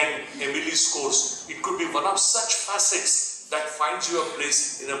ECFMG and MLE scores. It could be one of such facets that finds you a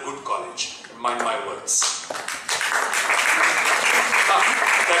place in a good college. Mind my words.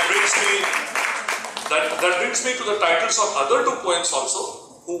 That brings me to the titles of other two poems also,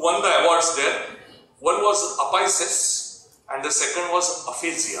 who won the awards there. One was Apices and the second was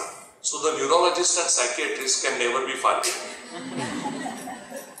Aphasia. So the neurologist and psychiatrist can never be far behind.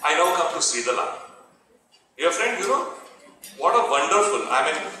 I now come to Sridhala. Dear friend, you know, what a wonderful,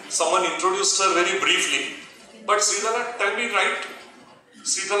 someone introduced her very briefly. But Sridhala, tell me right,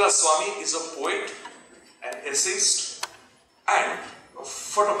 Sridhala Swami is a poet, an essayist, and a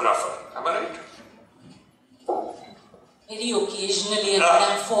photographer. Am I right? Very occasionally, and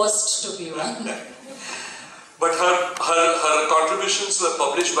I'm forced to be one. But her contributions were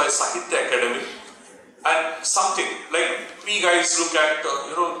published by Sahitya Academy, and something like we guys look at,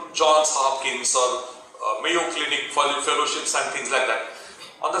 Johns Hopkins or Mayo Clinic fellowships and things like that.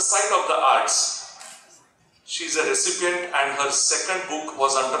 On the side of the arts, she is a recipient, and her second book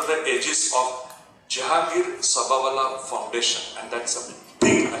was under the aegis of Jahangir Sabawala Foundation, and that's a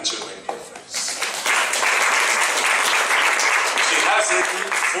big achievement, dear friends. She has written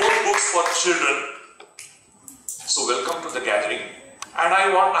 4 books for children. So welcome to the gathering. And I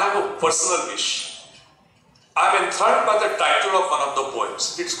have a personal wish. I'm enthralled by the title of one of the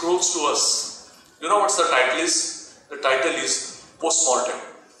poems. It scrolls to us. You know what the title is? The title is Postmortem.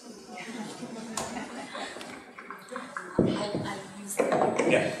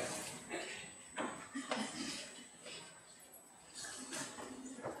 Yeah.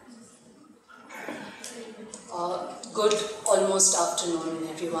 Good almost afternoon,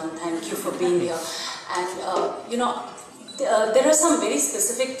 everyone. Thank you for being here. And there are some very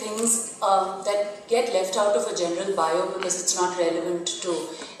specific things that get left out of a general bio because it's not relevant to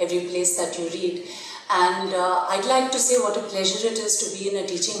every place that you read. And I'd like to say what a pleasure it is to be in a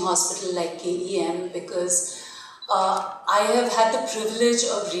teaching hospital like KEM, because I have had the privilege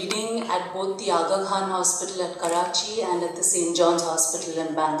of reading at both the Aga Khan Hospital at Karachi and at the St. John's Hospital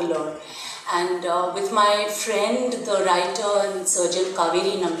in Bangalore. And with my friend, the writer and surgeon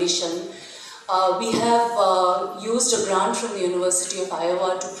Kaveri Nambishan, we have used a grant from the University of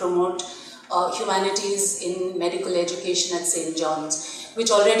Iowa to promote humanities in medical education at St. John's, which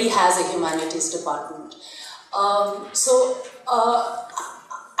already has a humanities department.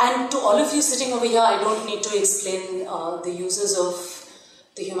 And to all of you sitting over here, I don't need to explain the uses of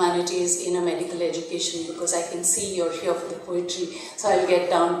the humanities in a medical education because I can see you're here for the poetry, so I'll get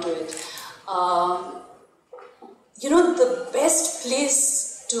down to it. The best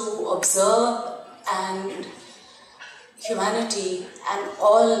place to observe and humanity and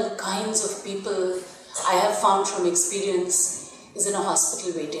all kinds of people I have found from experience is in a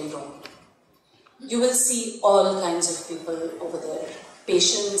hospital waiting room. You will see all kinds of people over there,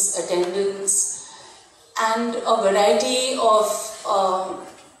 patients, attendants, and a variety of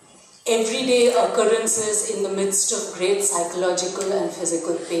everyday occurrences in the midst of great psychological and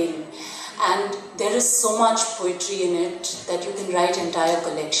physical pain. And there is so much poetry in it that you can write entire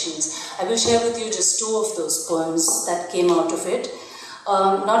collections. I will share with you just 2 of those poems that came out of it.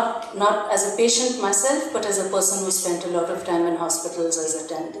 Not as a patient myself, but as a person who spent a lot of time in hospitals as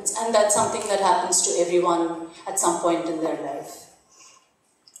attendants. And that's something that happens to everyone at some point in their life.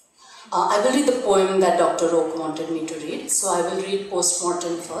 I will read the poem that Dr. Oak wanted me to read. So I will read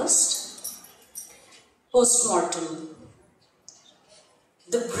Postmortem first. Postmortem.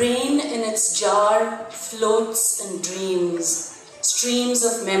 The brain in its jar floats and dreams, streams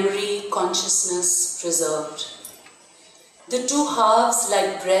of memory, consciousness preserved. The two halves,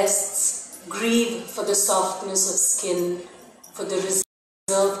 like breasts, grieve for the softness of skin, for the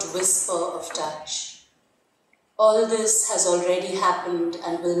reserved whisper of touch. All this has already happened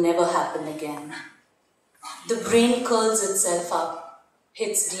and will never happen again. The brain curls itself up,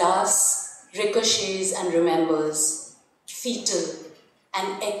 hits glass, ricochets and remembers, fetal,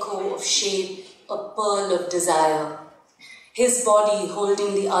 an echo of shape, a pearl of desire. His body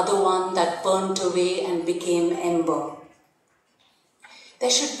holding the other one that burnt away and became ember. There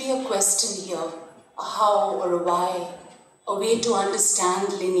should be a question here, a how or a why, a way to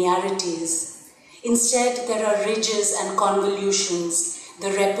understand linearities. Instead, there are ridges and convolutions,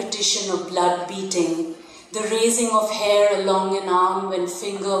 the repetition of blood beating, the raising of hair along an arm when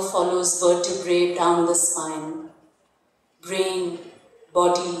finger follows vertebrae down the spine. Brain,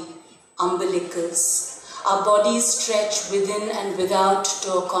 body, umbilicus. Our bodies stretch within and without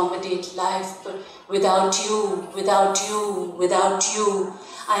to accommodate life, but without you,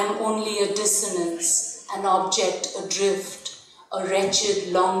 I am only a dissonance, an object adrift, a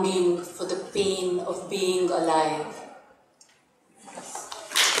wretched longing for the pain of being alive.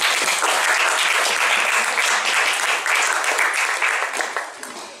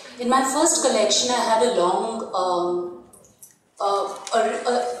 In my first collection, I had a long,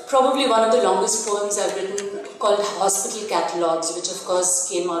 probably one of the longest poems I've written called Hospital Catalogues, which of course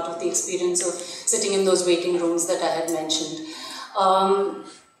came out of the experience of sitting in those waiting rooms that I had mentioned.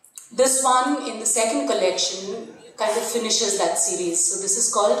 This one in the second collection kind of finishes that series. So this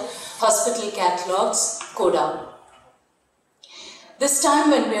is called Hospital Catalogues, Coda. This time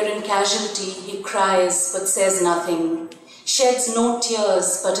when we're in casualty, he cries but says nothing, sheds no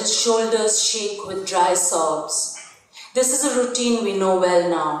tears but his shoulders shake with dry sobs. This is a routine we know well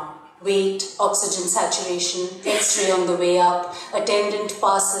now. Weight, oxygen saturation, X-ray on the way up, attendant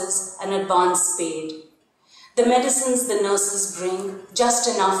passes, an advance paid. The medicines the nurses bring,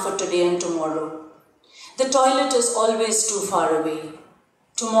 just enough for today and tomorrow. The toilet is always too far away.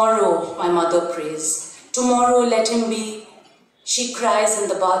 Tomorrow, my mother prays. Tomorrow, let him be. She cries in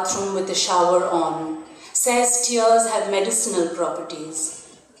the bathroom with the shower on, says tears have medicinal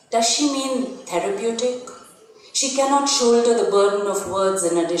properties. Does she mean therapeutic? She cannot shoulder the burden of words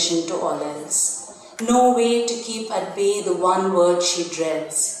in addition to all else. No way to keep at bay the one word she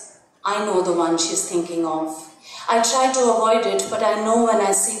dreads. I know the one she's thinking of. I try to avoid it, but I know when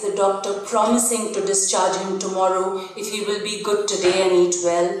I see the doctor promising to discharge him tomorrow if he will be good today and eat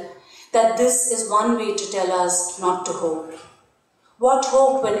well, that this is one way to tell us not to hope. What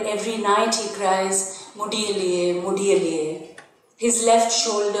hope when every night he cries, Mudiliye, Mudiliye, his left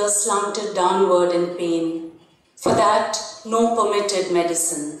shoulder slanted downward in pain. For that, no permitted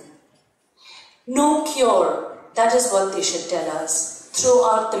medicine. No cure, that is what they should tell us. Throw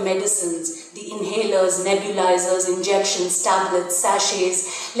out the medicines, the inhalers, nebulizers, injections, tablets,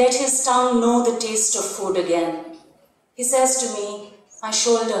 sachets. Let his tongue know the taste of food again. He says to me, my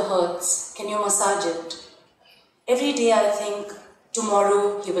shoulder hurts, can you massage it? Every day I think,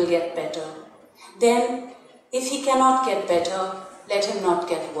 tomorrow he will get better. Then, if he cannot get better, let him not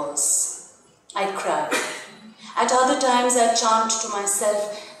get worse. I cry. At other times I chant to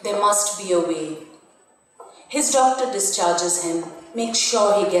myself, there must be a way. His doctor discharges him, makes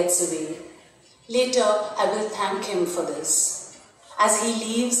sure he gets away. Later, I will thank him for this. As he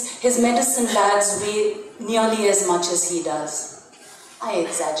leaves, his medicine bags weigh nearly as much as he does. I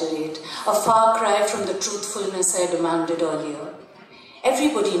exaggerate, a far cry from the truthfulness I demanded earlier.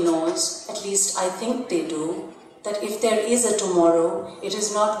 Everybody knows, at least I think they do, that if there is a tomorrow, it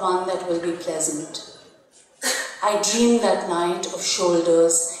is not one that will be pleasant. I dreamed that night of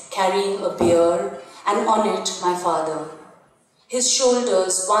shoulders carrying a bier, and on it my father. His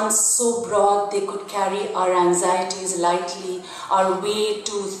shoulders, once so broad they could carry our anxieties lightly, are way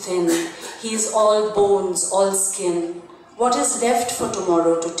too thin. He is all bones, all skin. What is left for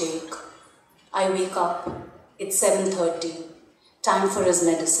tomorrow to take? I wake up. It's 7:30. Time for his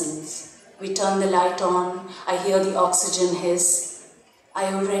medicines. We turn the light on. I hear the oxygen hiss.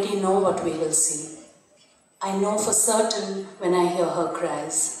 I already know what we will see. I know for certain when I hear her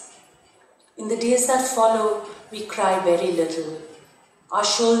cries. In the days that follow, we cry very little. Our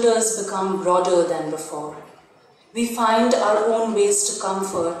shoulders become broader than before. We find our own ways to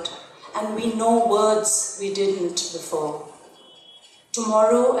comfort, and we know words we didn't before.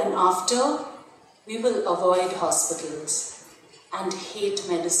 Tomorrow and after, we will avoid hospitals and hate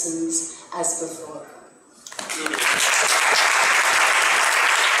medicines as before.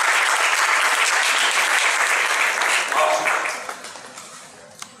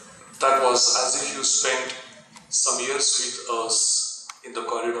 you spent some years with us in the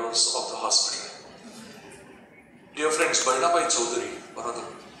corridors of the hospital. Dear friends, Barnabai Chaudhary, one of the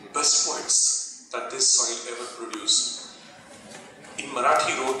best poets that this soil ever produced, in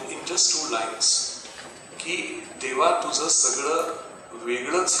Marathi wrote in just 2 lines की देवा तुझं सगळं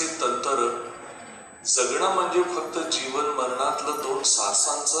वेगळंच हे तंत्र, जगणं म्हणजे फक्त जीवन मरणातलं 2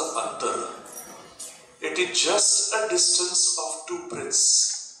 श्वासांचं अंतर. It is just a distance of 2 breaths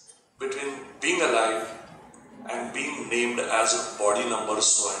between being alive and being named as a body number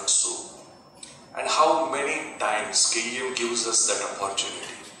so and so. And how many times KEM gives us that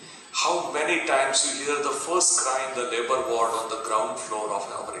opportunity. How many times you hear the first cry in the labor ward on the ground floor of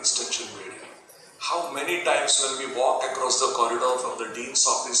our extension building. How many times when we walk across the corridor from the dean's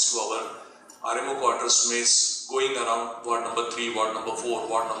office to our RMO quarters maze, going around ward number 3, ward number 4,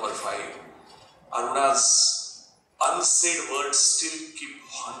 ward number 5, Aruna's unsaid words still keep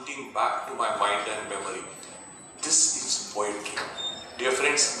haunting back to my mind and memory. This is poetry. Dear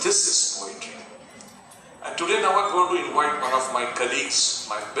friends, this is poetry. And today now I'm going to invite one of my colleagues,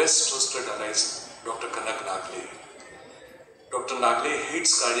 my best trusted allies, Dr. Kanak Nagle. Dr. Nagle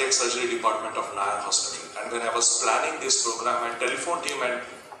heads cardiac surgery department of Nayar Hospital. And when I was planning this program, I telephoned him and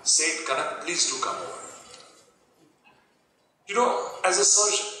said, Kanak, please do come over. You know, as a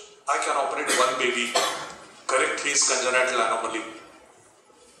surgeon, I can operate 1 baby, correct his congenital anomaly.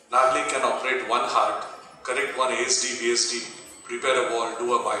 Nagle can operate 1 heart, correct 1 ASD, VSD, prepare a wall,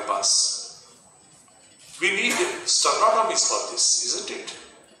 do a bypass. We need sternotomies for this, isn't it?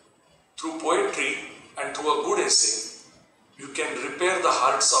 Through poetry and through a good essay, you can repair the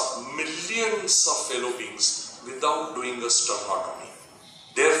hearts of millions of fellow beings without doing a sternotomy.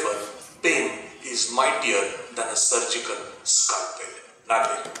 Therefore, pain is mightier than a surgical scalpel.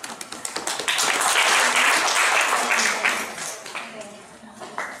 Nagle.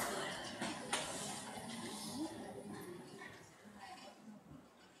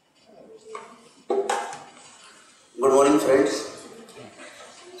 Good morning, friends.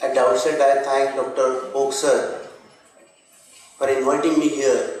 At the outset, I thank Dr. Oak sir for inviting me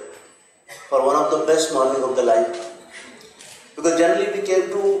here for one of the best morning of the life. Because generally we came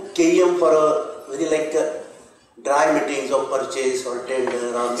to KEM for a very dry meetings of purchase or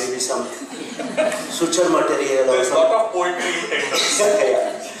tender or maybe some suture material. There is a lot of poetry in tenders.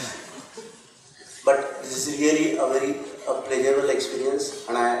 Yeah. But this is really a very pleasurable experience,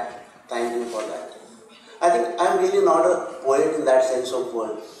 and I thank you for that. I think I'm really not a poet in that sense of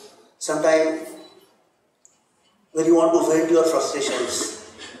word. Sometimes when you want to vent your frustrations,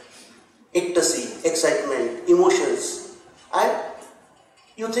 ecstasy, excitement, emotions, and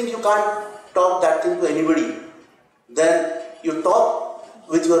you think you can't talk that thing to anybody, then you talk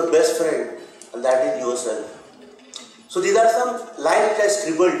with your best friend, and that is yourself. So these are some lines which I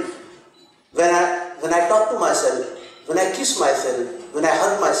scribbled when I talk to myself, when I kiss myself, when I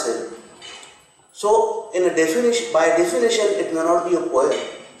hug myself. So by definition, it may not be a poem,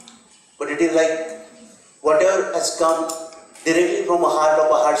 but it is like whatever has come directly from a heart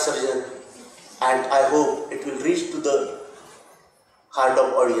of a heart surgeon, and I hope it will reach to the heart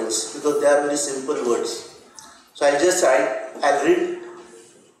of audience, because they are very simple words. So I'll read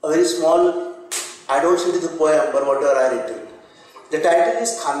a very small, I don't say it is a poem, but whatever I written. The title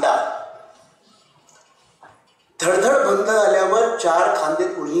is Khanda. धडधड बंद झाल्यावर 4 खांदे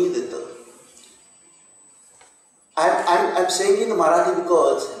कुणीही देतं. I'm saying in Marathi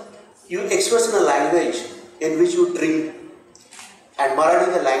because you express in a language in which you dream, and Marathi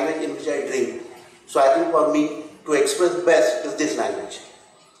is a language in which I dream. So I think for me to express best is this language.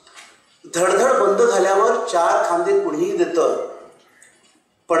 धडधड बंद झाल्यावर 4 खांदे कुणीही देतं,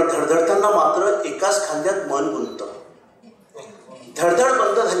 पण धडधडताना मात्र एकाच खांद्यात मन गुंततं. धडधड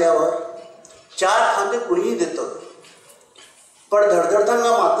बंद झाल्यावर 4 खांदे कुणीही देतं, पण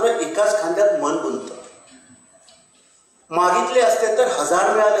धडधडताना मात्र एकाच खांद्यात मन गुंततं. मागितले असते तर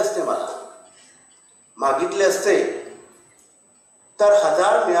 1000 मिळाले असते मला, मागितले असते तर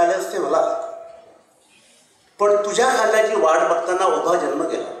 1000 मिळाले असते मला, पण तुझ्या खांद्याची वाट बघताना उभा जन्म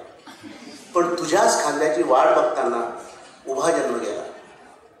गेला, पण तुझ्याच खांद्याची वाट बघताना उभा जन्म गेला.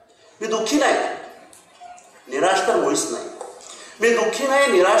 मी दुःखी नाही, निराश तर मुळीच नाही. मी दुःखी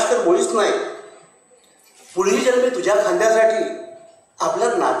नाही, निराश तर मुळीच नाही. पुढील जन्मी तुझ्या खांद्यासाठी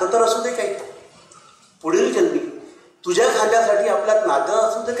आपल्यात नातं तर असू दे काही. पुढील जन्मी तुझ्या खांद्यासाठी आपल्यात नातं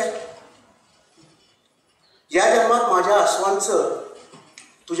असू दे काय. या जन्मात माझ्या आसवांचं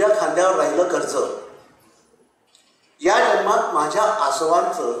तुझ्या खांद्यावर राहिलं कर्ज. या जन्मात माझ्या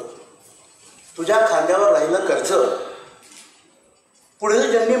आसवांचं तुझ्या खांद्यावर राहिलं कर्ज.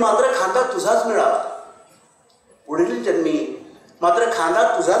 पुढील जन्मी मात्र खांदा तुझाच मिळावा. पुढील जन्मी मात्र खांदा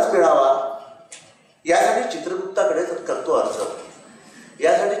तुझाच मिळावा. यासाठी चित्रगुप्ताकडेच करतो अर्ज.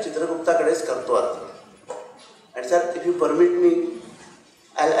 यासाठी चित्रगुप्ताकडेच करतो अर्ज. And sir, if you permit me,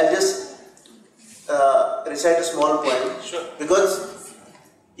 I'll just recite a small poem. Sure. Because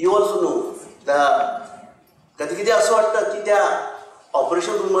you also know कधी असं वाटतं की त्या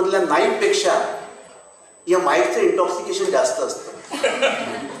ऑपरेशन रूममधल्या नाईटपेक्षा या माईकचं इंटॉक्सिकेशन जास्त असतं.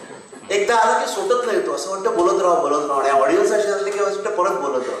 एकदा आला की सोडत नाही तो, असं वाटतं बोलत राहा आणि ऑडियन्स असे असले की असं वाटतं परत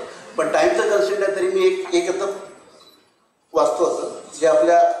बोलत राहा. पण टाईमचं कन्सेंट आहे तरी मी एक आता वाचतो असं जे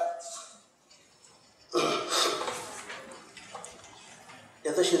आपल्या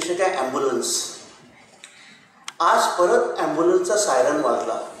याचं शीर्षक आहे ॲम्ब्युलन्स. आज परत ॲम्ब्युलन्सचा सायरन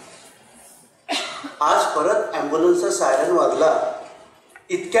वाजला. आज परत ॲम्ब्युलन्सचा सायरन वाजला.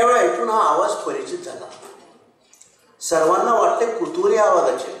 इतक्या वेळ ऐकून हा आवाज परिचित झाला. सर्वांना वाटते कुतूहल या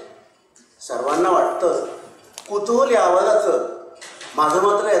आवाजाचे. सर्वांना वाटतं कुतूहल या आवाजाचं. माझं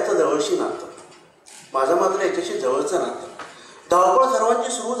मात्र याचं जवळशी नातं. माझं मात्र याच्याशी जवळचं नातं. धावपळ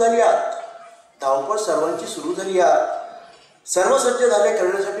सर्वांची सुरू झाली आत. धावपळ सर्वांची सुरू झाली आत. सर्व सज्ज झाले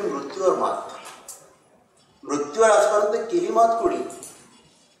करण्यासाठी मृत्यूवर मात. मृत्यूवर आजपर्यंत केली मात कोणी.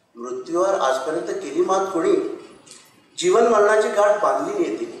 मृत्यूवर आजपर्यंत केली मात कोणी. जीवन मरणाची गाठ बांधली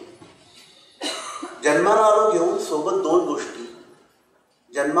नेते. जन्माला आलो घेऊन सोबत दोन गोष्टी.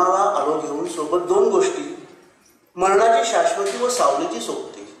 जन्माला आलो घेऊन सोबत दोन गोष्टी. मरणाची शाश्वती व सावलीची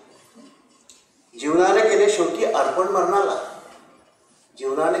सोबती. जीवनाने केले शेवटी अर्पण मरणाला.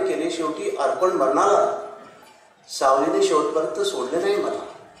 जीवनाने केले शेवटी अर्पण मरणाला. सावलीने शेवटपर्यंत सोडले नाही मला.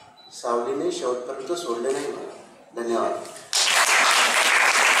 सावलीने शेवटपर्यंत सोडले नाही मला. धन्यवाद.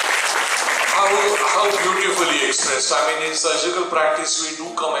 How beautifully expressed. I mean, in surgical practice, we do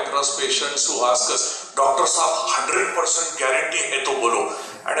come across patients who ask us, Doctor Saab, 100% guarantee hai to bolo.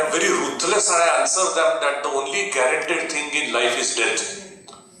 And I'm very ruthless and I answer them that the only guaranteed thing in life is death.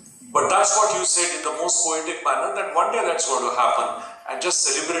 But that's what you said in the most poetic manner, that one day that's going to happen. And just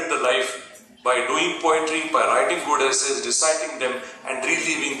celebrate the life by doing poetry, by writing good essays, reciting them, and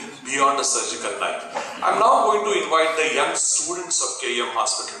reliving beyond the surgical life. I'm now going to invite the young students of KEM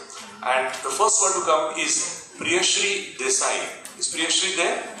Hospital. And the first one to come is Priyashri Desai. Is Priyashri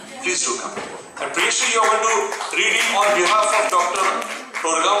there? Please do come. And Priyashri, you are going to read it on behalf of Dr.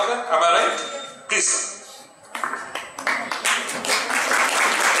 Torgaonkar. Am I right? Please come.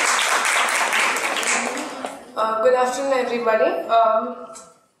 Good afternoon, everybody.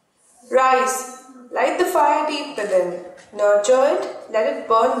 Rise, light the fire deep within. Nurture it, let it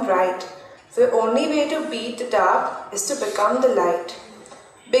burn bright. For the only way to beat the dark is to become the light.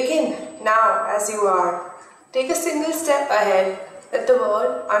 Begin now as you are. Take a single step ahead. Let the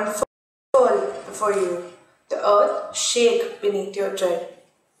world unfold before you. The earth shake beneath your tread.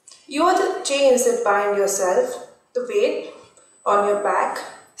 You are the chains that bind yourself, the weight on your back.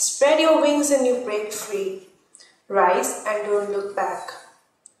 Spread your wings and you break free. Rise and don't look back.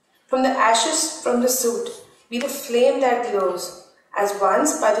 From the ashes from the suit, be the flame that glows. As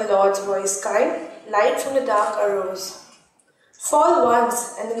once by the Lord's voice kind, light from the dark arose. Fall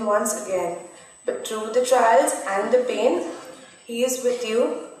once and then once again, but through the trials and the pain, He is with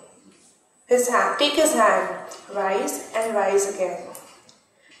you. Take His hand, rise and rise again.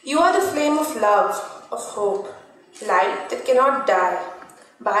 You are the flame of love, of hope, light that cannot die.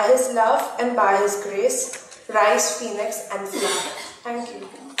 By His love and by His grace, rise phoenix and fly. Thank you.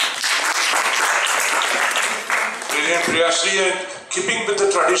 Brilliant, Priyashri. And keeping with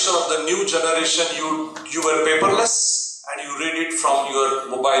the tradition of the new generation, you were paperless. And you read it from your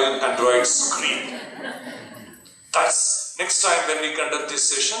mobile Android screen. That's next time when we conduct this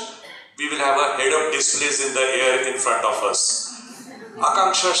session, we will have a head-up displays in the air in front of us.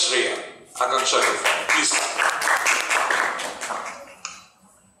 Akanksha Shreya. Akanksha, please.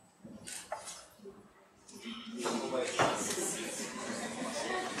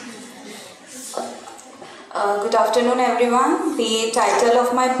 Good afternoon, everyone. The title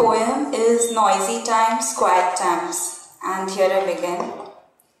of my poem is Noisy Times, Quiet Times. And here I begin.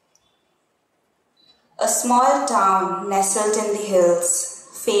 A small town nestled in the hills,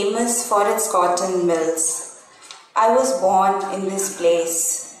 famous for its cotton mills. I was born in this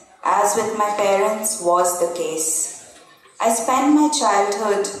place, as with my parents was the case. I spent my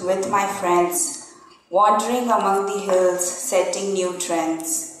childhood with my friends, wandering among the hills, setting new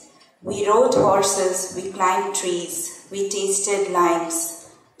trends. We rode horses, we climbed trees, we tasted limes.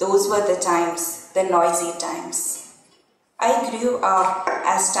 Those were the times, the noisy times. I grew up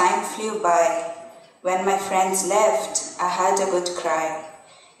as time flew by. When my friends left, I had a good cry.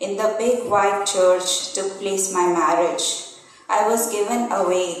 In the big white church took place my marriage. I was given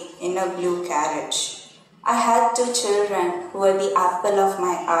away in a blue carriage. I had 2 children who were the apple of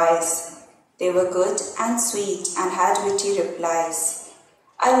my eyes. They were good and sweet and had witty replies.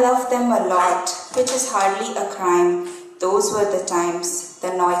 I loved them a lot, which is hardly a crime. Those were the times,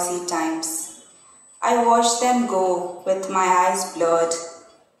 the noisy times. I watched them go with my eyes blurred.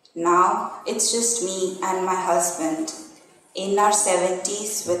 Now it's just me and my husband, in our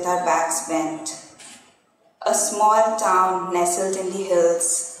 70s with our backs bent. A small town nestled in the hills,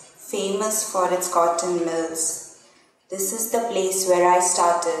 famous for its cotton mills. This is the place where I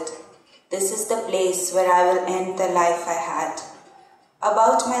started. This is the place where I will end the life I had.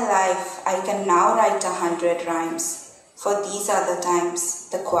 About my life, I can now write 100 rhymes, for these are the times,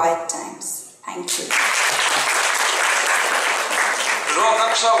 the quiet times. Thank you.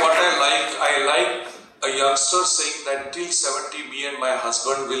 Aksha, what I like a youngster saying that till 70 me and my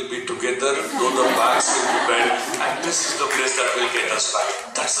husband will be together, though the backs will be bent, and this is the place that will get us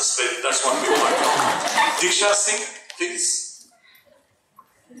back. That's the spirit, that's what we want. Diksha Singh, please.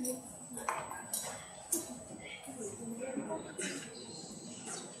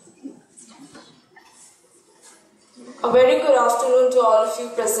 A very good afternoon to all of you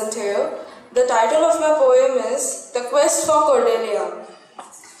present here. The title of my poem is The Quest for Cordelia.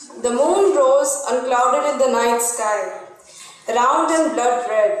 The moon rose unclouded in the night sky, round and blood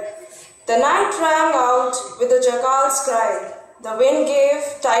red. The night rang out with a jackal's cry. The wind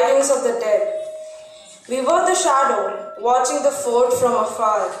gave tidings of the dead. We were the shadow, watching the fort from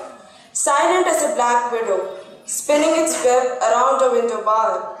afar, silent as a black widow, spinning its web around a window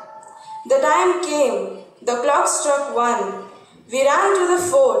bar. The time came. The clock struck 1. We ran to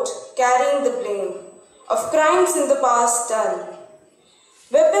the fort, carrying the blame of crimes in the past done.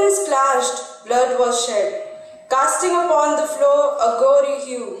 Weapons clashed, blood was shed, casting upon the floor a gory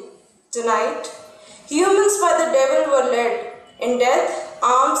hue. Tonight, humans by the devil were led, in death,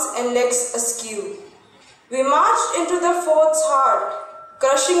 arms and legs askew. We marched into the fort's heart,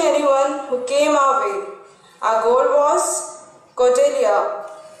 crushing anyone who came our way. Our goal was Cordelia,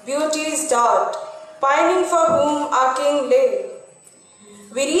 beauty's dart, pining for whom our king lay.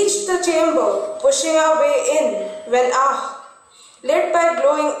 We reached the chamber, pushing our way in, when lit by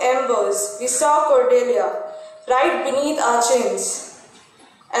glowing embers, we saw Cordelia, right beneath our chins.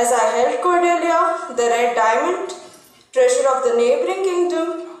 As I held Cordelia, the red diamond, treasure of the neighboring kingdom,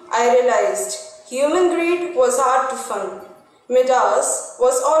 I realized human greed was hard to fund. Midas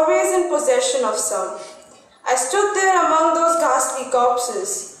was always in possession of some. I stood there among those ghastly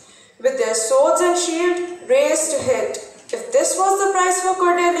corpses, with their swords and shield raised to hit. If this was the price for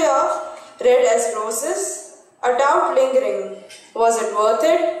Cordelia, red as roses, a doubt lingering. Was it worth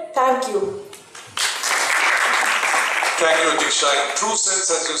it? Thank you. Thank you, Diksha. In true sense,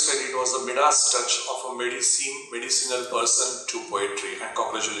 as you said, it was the Midas touch of a medicinal person to poetry, and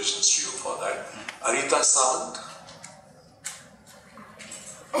congratulations to you for that. Arita Samant.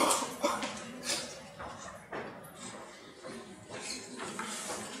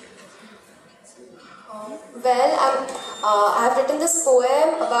 Well, I have written this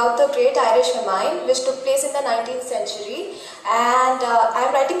poem about the Great Irish Famine, which took place in the 19th century, and I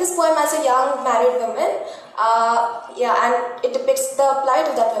am writing this poem as a young married woman. And it depicts the plight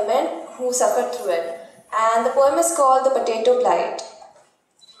of that woman who suffered through it. And the poem is called The Potato Plight.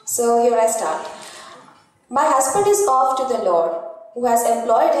 So here I start. My husband is off to the Lord, who has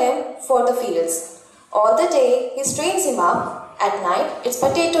employed him for the fields. All the day he strains him up, at night it's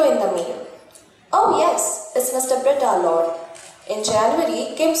potato in the meal. Oh yes, it's Mr. Britt our Lord. In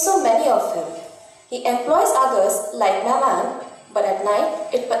January came so many of him. He employs others like my man, but at night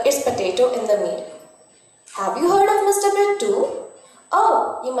it's potato in the meal. Have you heard of Mr. Britt too?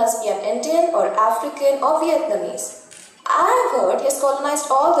 Oh, you must be an Indian or African or Vietnamese. I have heard he has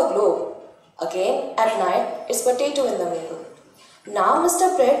colonized all the globe. Again, at night, it's potato in the meal. Now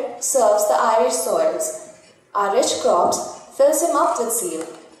Mr. Britt serves the Irish soils. Our rich crops fills him up with zeal.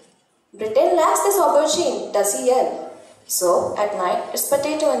 Britain lacks this aubergine, does he yell? So, at night, it's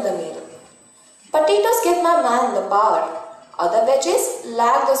potato in the meal. Potatoes give my man the power. Other veggies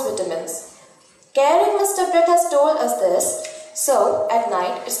lack those vitamins. Caring Mr. Britt has told us this, so at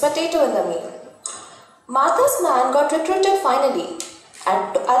night it's potato in the meal. Martha's man got recruited finally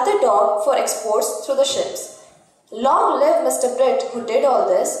at the dock for exports through the ships. Long live Mr. Britt who did all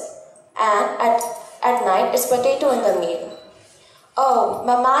this, and at night it's potato in the meal. Oh,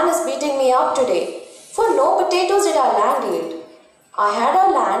 my man is beating me up today, for no potatoes did our land yield. I had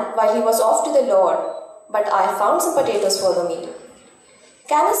our land while he was off to the Lord, but I found some potatoes for the meal.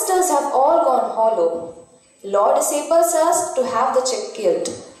 Canisters have all gone hollow. Lord disables us to have the chick killed.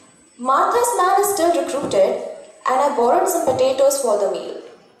 Martha's man is still recruited, and I borrowed some potatoes for the meal.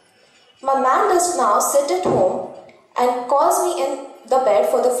 My man does now sit at home and calls me in the bed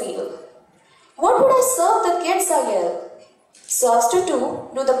for the field. What would I serve the kids, I yell.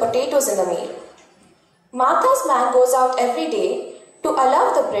 Substitute do the potatoes in the meal. Martha's man goes out every day to allow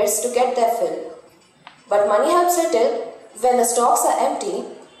the breads to get their fill. But money helps settle when the stocks are empty,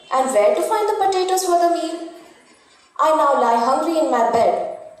 and where to find the potatoes for the meal? I now lie hungry in my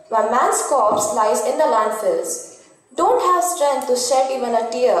bed. My man's corpse lies in the landfills. Don't have strength to shed even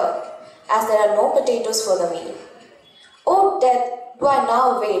a tear, as there are no potatoes for the meal. Oh death, do I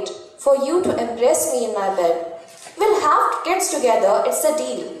now wait for you to embrace me in my bed? We'll have kids together, it's a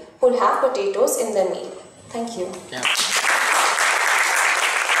deal. Who'll have potatoes in their meal. Thank you. Yeah.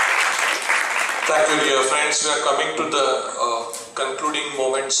 Thank you, dear friends. We are coming to the concluding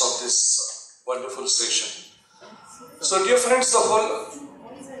moments of this wonderful session. So, dear friends, the whole...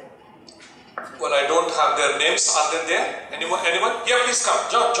 Well, I don't have their names. Are they there? Anyone? Yeah, please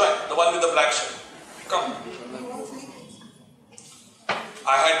come. Join. The one with the black shirt. Come.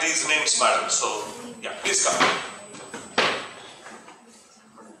 I had these names, madam. So, yeah, please come.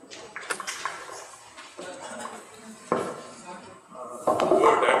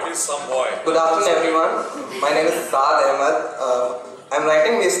 Good, at least some boy. Good afternoon, everyone. My name is Saad Ahmed. I'm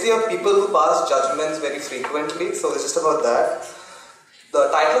writing basically of people who pass judgments very frequently, so it's just about that. The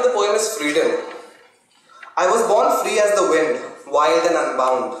title of the poem is Freedom. I was born free as the wind, wild and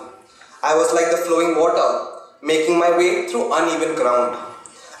unbound. I was like the flowing water, making my way through uneven ground.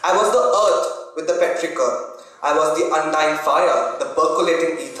 I was the earth with the petrichor. I was the undying fire, the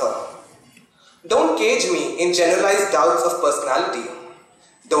percolating ether. Don't cage me in generalized doubts of personality.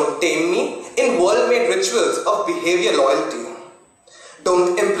 Don't tame me in world-made rituals of behavior loyalty.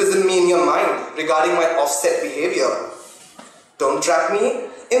 Don't imprison me in your mind regarding my offset behavior. Don't trap me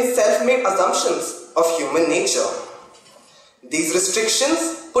in self-made assumptions of human nature. These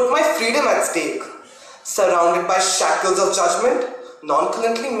restrictions put my freedom at stake, surrounded by shackles of judgment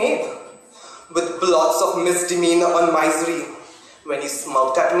nonchalantly made, with blots of misdemeanor on misery when you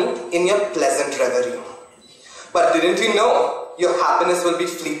smirked at me in your pleasant reverie. But didn't you know your happiness will be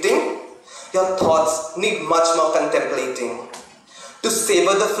fleeting? Your thoughts need much more contemplating. To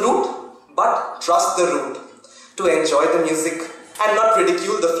savor the fruit, but trust the root. To enjoy the music and not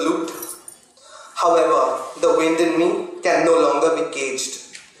ridicule the flute. However, the wind in me can no longer be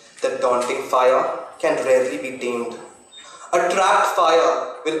caged. The daunting fire can rarely be tamed. A trapped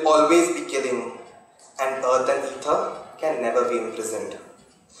fire will always be killing, and earth and ether can never be imprisoned.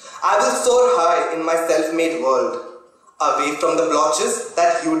 I will soar high in my self-made world, away from the blotches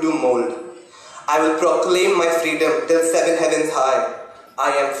that you do mold. I will proclaim my freedom till 7 heavens high.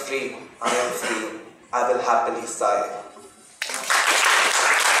 I am free, I am free, I will happily sigh.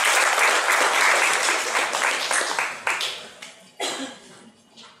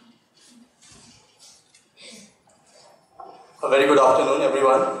 A very good afternoon,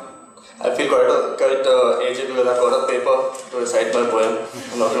 everyone. I feel quite aged because I've got a paper to recite my poem,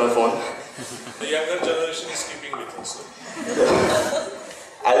 not my phone. The younger generation is keeping with us.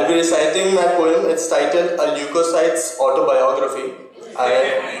 I'll be reciting my poem. It's titled A Leukocyte's Autobiography.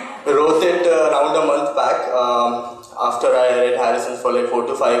 I wrote it around a month back after I read Harrison's for like 4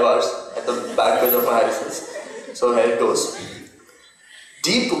 to 5 hours at the back page of my Harrison's. So here it goes.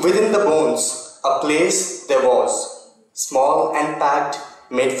 Deep within the bones, a place there was, small and packed,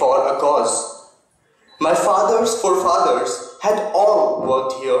 made for a cause. My father's forefathers had all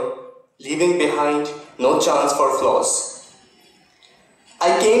worked here, leaving behind no chance for flaws.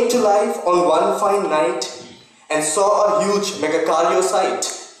 I came to life on one fine night and saw a huge megakaryocyte.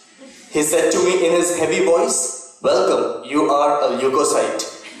 He said to me in his heavy voice, "Welcome, you are a leukocyte."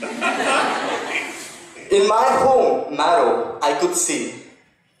 In my home marrow, I could see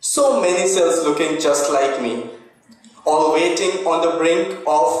so many cells looking just like me, all waiting on the brink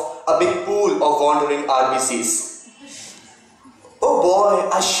of a big pool of wandering RBCs. Oh boy,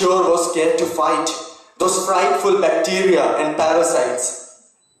 I sure was scared to fight those frightful bacteria and parasites.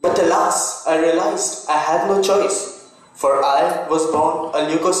 But alas, I realized I had no choice, for I was born a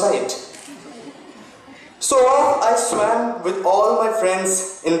leukocyte. So off I swam with all my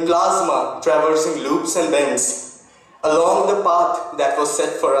friends in plasma, traversing loops and bends, along the path that was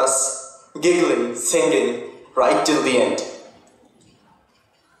set for us, giggling, singing, right till the end.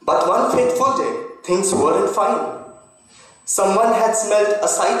 But one fateful day, things weren't fine. Someone had smelled a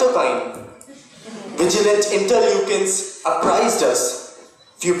cytokine. Vigilant interleukins apprised us.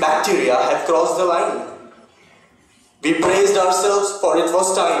 Few bacteria had crossed the line. We praised ourselves, for it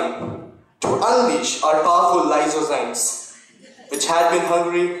was time to unleash our powerful lysozymes, which had been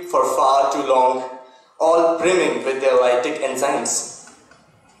hungry for far too long, all brimming with their lytic enzymes.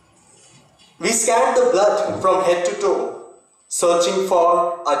 We scanned the blood from head to toe, searching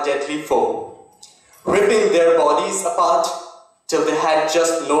for a deadly foe. ripping their bodies apart till they had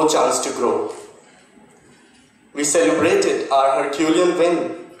just no chance to grow. We celebrated our Herculean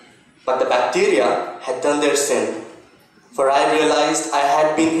win, but the bacteria had done their sin, for I realized I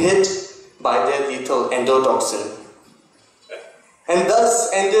had been hit by their lethal endotoxin. And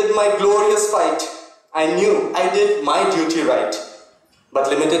thus ended my glorious fight. I knew I did my duty right, but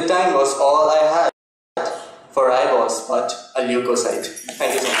limited time was all I had, for I was but a leukocyte.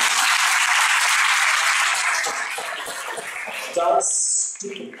 Thank you so much. That's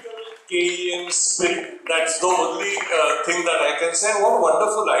typical KEM spirit. That's the only thing that I can say. What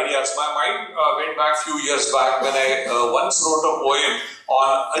wonderful ideas. My mind went back a few years back when I once wrote a poem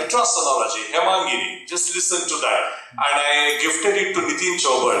on ultrasonology, Hemangiri. Just listen to that. And I gifted it to Nitin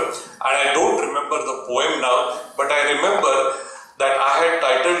Chaubar. And I don't remember the poem now, but I remember that I had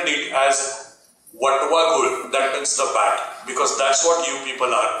titled it as Vatwagul, that means the bat, because that's what you people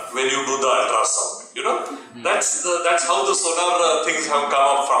are when you do the ultrasound. You know, that's how the sonar things have come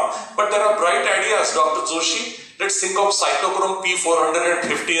up from. But there are bright ideas, Dr. Joshi. Let's think of cytochrome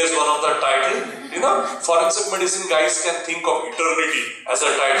P450 as one of the title. You know, forensic medicine guys can think of eternity as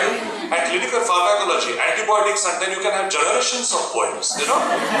a title. And clinical pharmacology, antibiotics, and then you can have generations of poems. You know.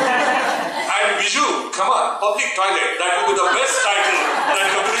 And Viju, come on, public toilet. That would be the best title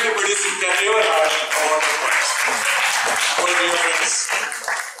that community medicine can ever have about the poems. Well, dear friends,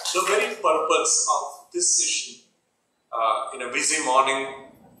 the very purpose of this session, in a busy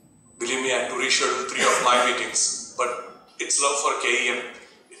morning, believe me, I had to reschedule 3 of my meetings, but it's love for KEM.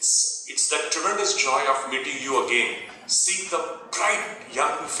 It's that tremendous joy of meeting you again, seeing the bright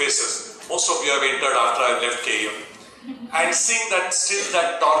young faces. Most of you have entered after I left KEM, and seeing that still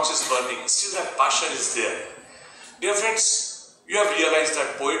that torch is burning, still that passion is there. Dear friends, you have realized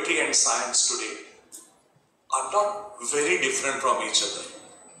that poetry and science today are not very different from each other.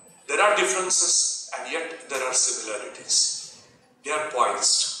 There are differences and yet there are similarities. They are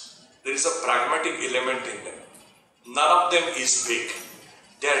poised. There is a pragmatic element in them. None of them is big.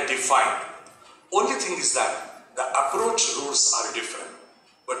 They are defined. Only thing is that the approach routes are different.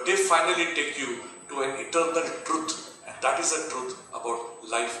 But they finally take you to an eternal truth, and that is a truth about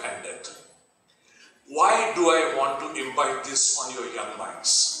life and death. Why do I want to imbibe this on your young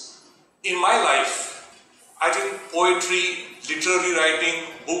minds? In my life, I think poetry, literary writing,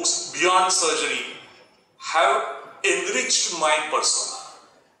 books beyond surgery have enriched my persona.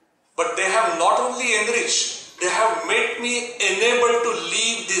 But they have not only enriched, they have made me enabled to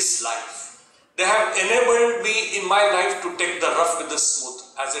live this life. They have enabled me in my life to take the rough with the smooth,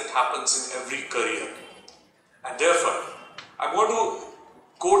 as it happens in every career. And therefore, I'm going to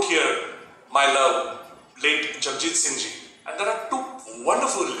quote here my love, late Jamjit Singh Ji. And there are 2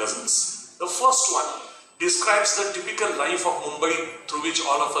 wonderful ghazals. The first one describes the typical life of Mumbai through which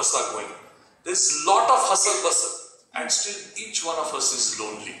all of us are going. There's a lot of hustle bustle, and still each one of us is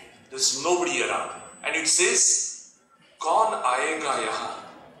lonely. There's nobody around. And it says, Kaun aayega yahan?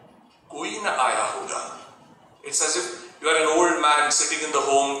 Koi na aaya hoga. It's as if you are an old man sitting in the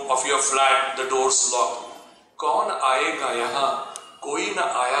home of your flat, the door's locked. Kaun aayega yahan? Koi na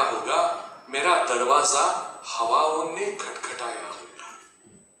aaya hoga. Mera darwaza hawaon ne khatkhataya hoga.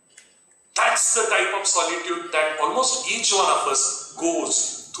 That's the type of solitude that almost each one of us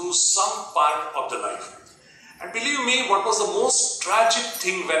goes through some part of the life. And believe me, what was the most tragic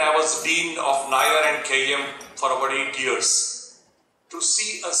thing when I was Dean of Nair and KM for about 8 years? To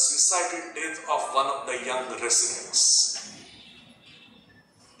see a suicidal death of one of the young residents.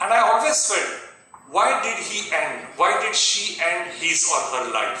 And I always felt, why did he end? Why did she end his or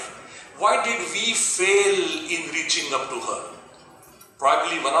her life? Why did we fail in reaching up to her?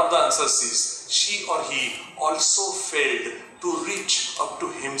 Probably one of the answers is, she or he also failed to reach up to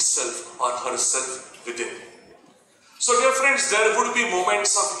himself or herself within. So dear friends, there would be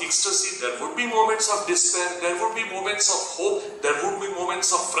moments of ecstasy, there would be moments of despair, there would be moments of hope, there would be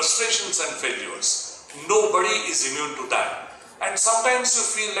moments of frustrations and failures. Nobody is immune to that. And sometimes you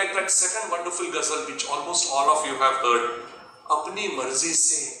feel like that second wonderful ghazal which almost all of you have heard, Apni marzi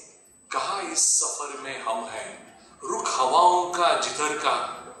se kaha is safar mein hum hain, rukh hawaon ka jidhar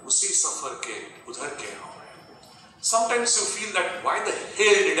ka usi safar ke udhar ke hum hain. Sometimes you feel that why the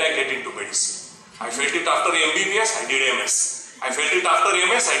hell did I get into medicine? I felt it after MBBS, I did MS. I felt it after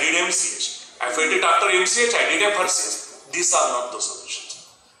MS, I did MCH. I felt it after MCH, I did FRCS. These are not the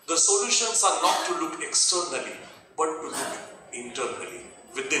solutions. The solutions are not to look externally, but to look internally,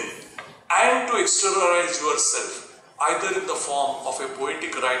 within. And to exteriorize yourself, either in the form of a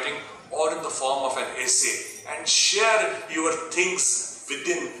poetic writing or in the form of an essay, and share your things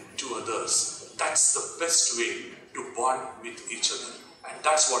within to others. That's the best way to bond with each other. And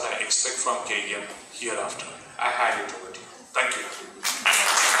that's what I expect from KEM hereafter. I hand it over to you. Thank you.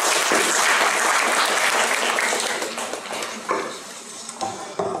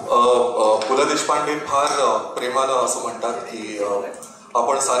 पु ल देशपांडे फार प्रेमानं असं म्हणतात की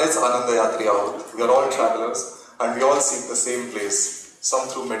आपण सारेच आनंद यात्री आहोत. We are all travelers and we all seek the same place, some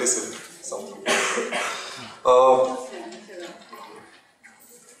through medicine, some through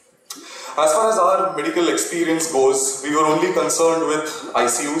As far as our medical experience goes, we were only concerned with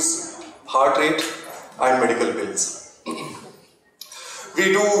ICUs, heart rate and medical bills.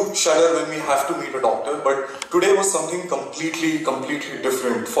 We do shudder when we have to meet a doctor, but today was something completely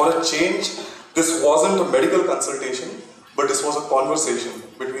different. For a change, this wasn't a medical consultation, but this was a conversation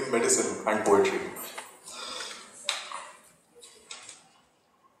between medicine and poetry.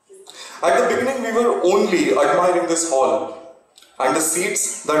 At the beginning, we were only admiring this hall and the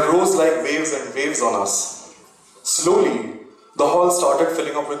seats that rose like waves and waves on us. Slowly, the hall started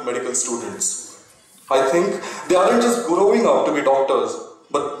filling up with medical students. I think they aren't just growing up to be doctors,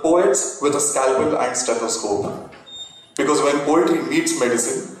 but poets with a scalpel and stethoscope. Because when poetry meets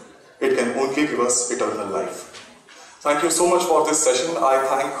medicine, it can only give us eternal life. Thank you so much for this session. I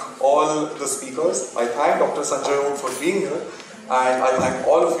thank all the speakers. I thank Dr. Sanjay for being here. And I thank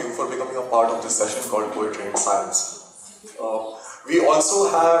all of you for becoming a part of this session called Poetry and Science. We also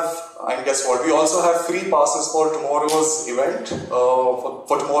have, and guess what, we also have free passes for tomorrow's event,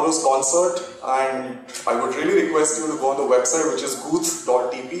 for tomorrow's concert, and I would really request you to go on the website, which is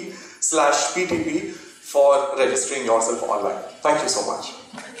booth.tp/PTP for registering yourself online. Thank you so much.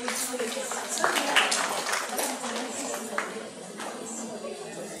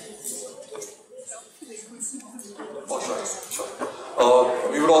 Oh, sure.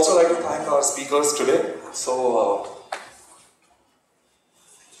 We would also like to thank our speakers today. So,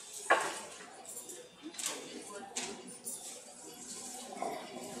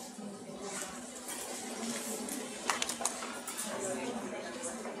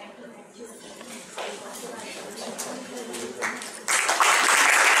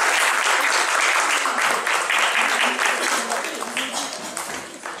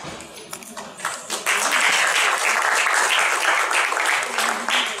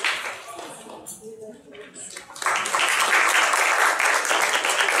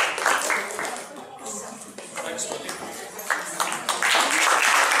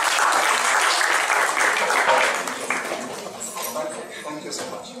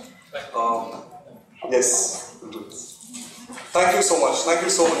 yes, we'll do this. Thank you so much. Thank you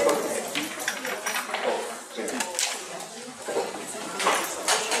so much for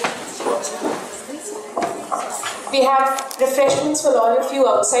We have refreshments for all of you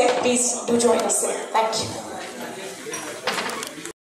outside. Please do join us there. Thank you.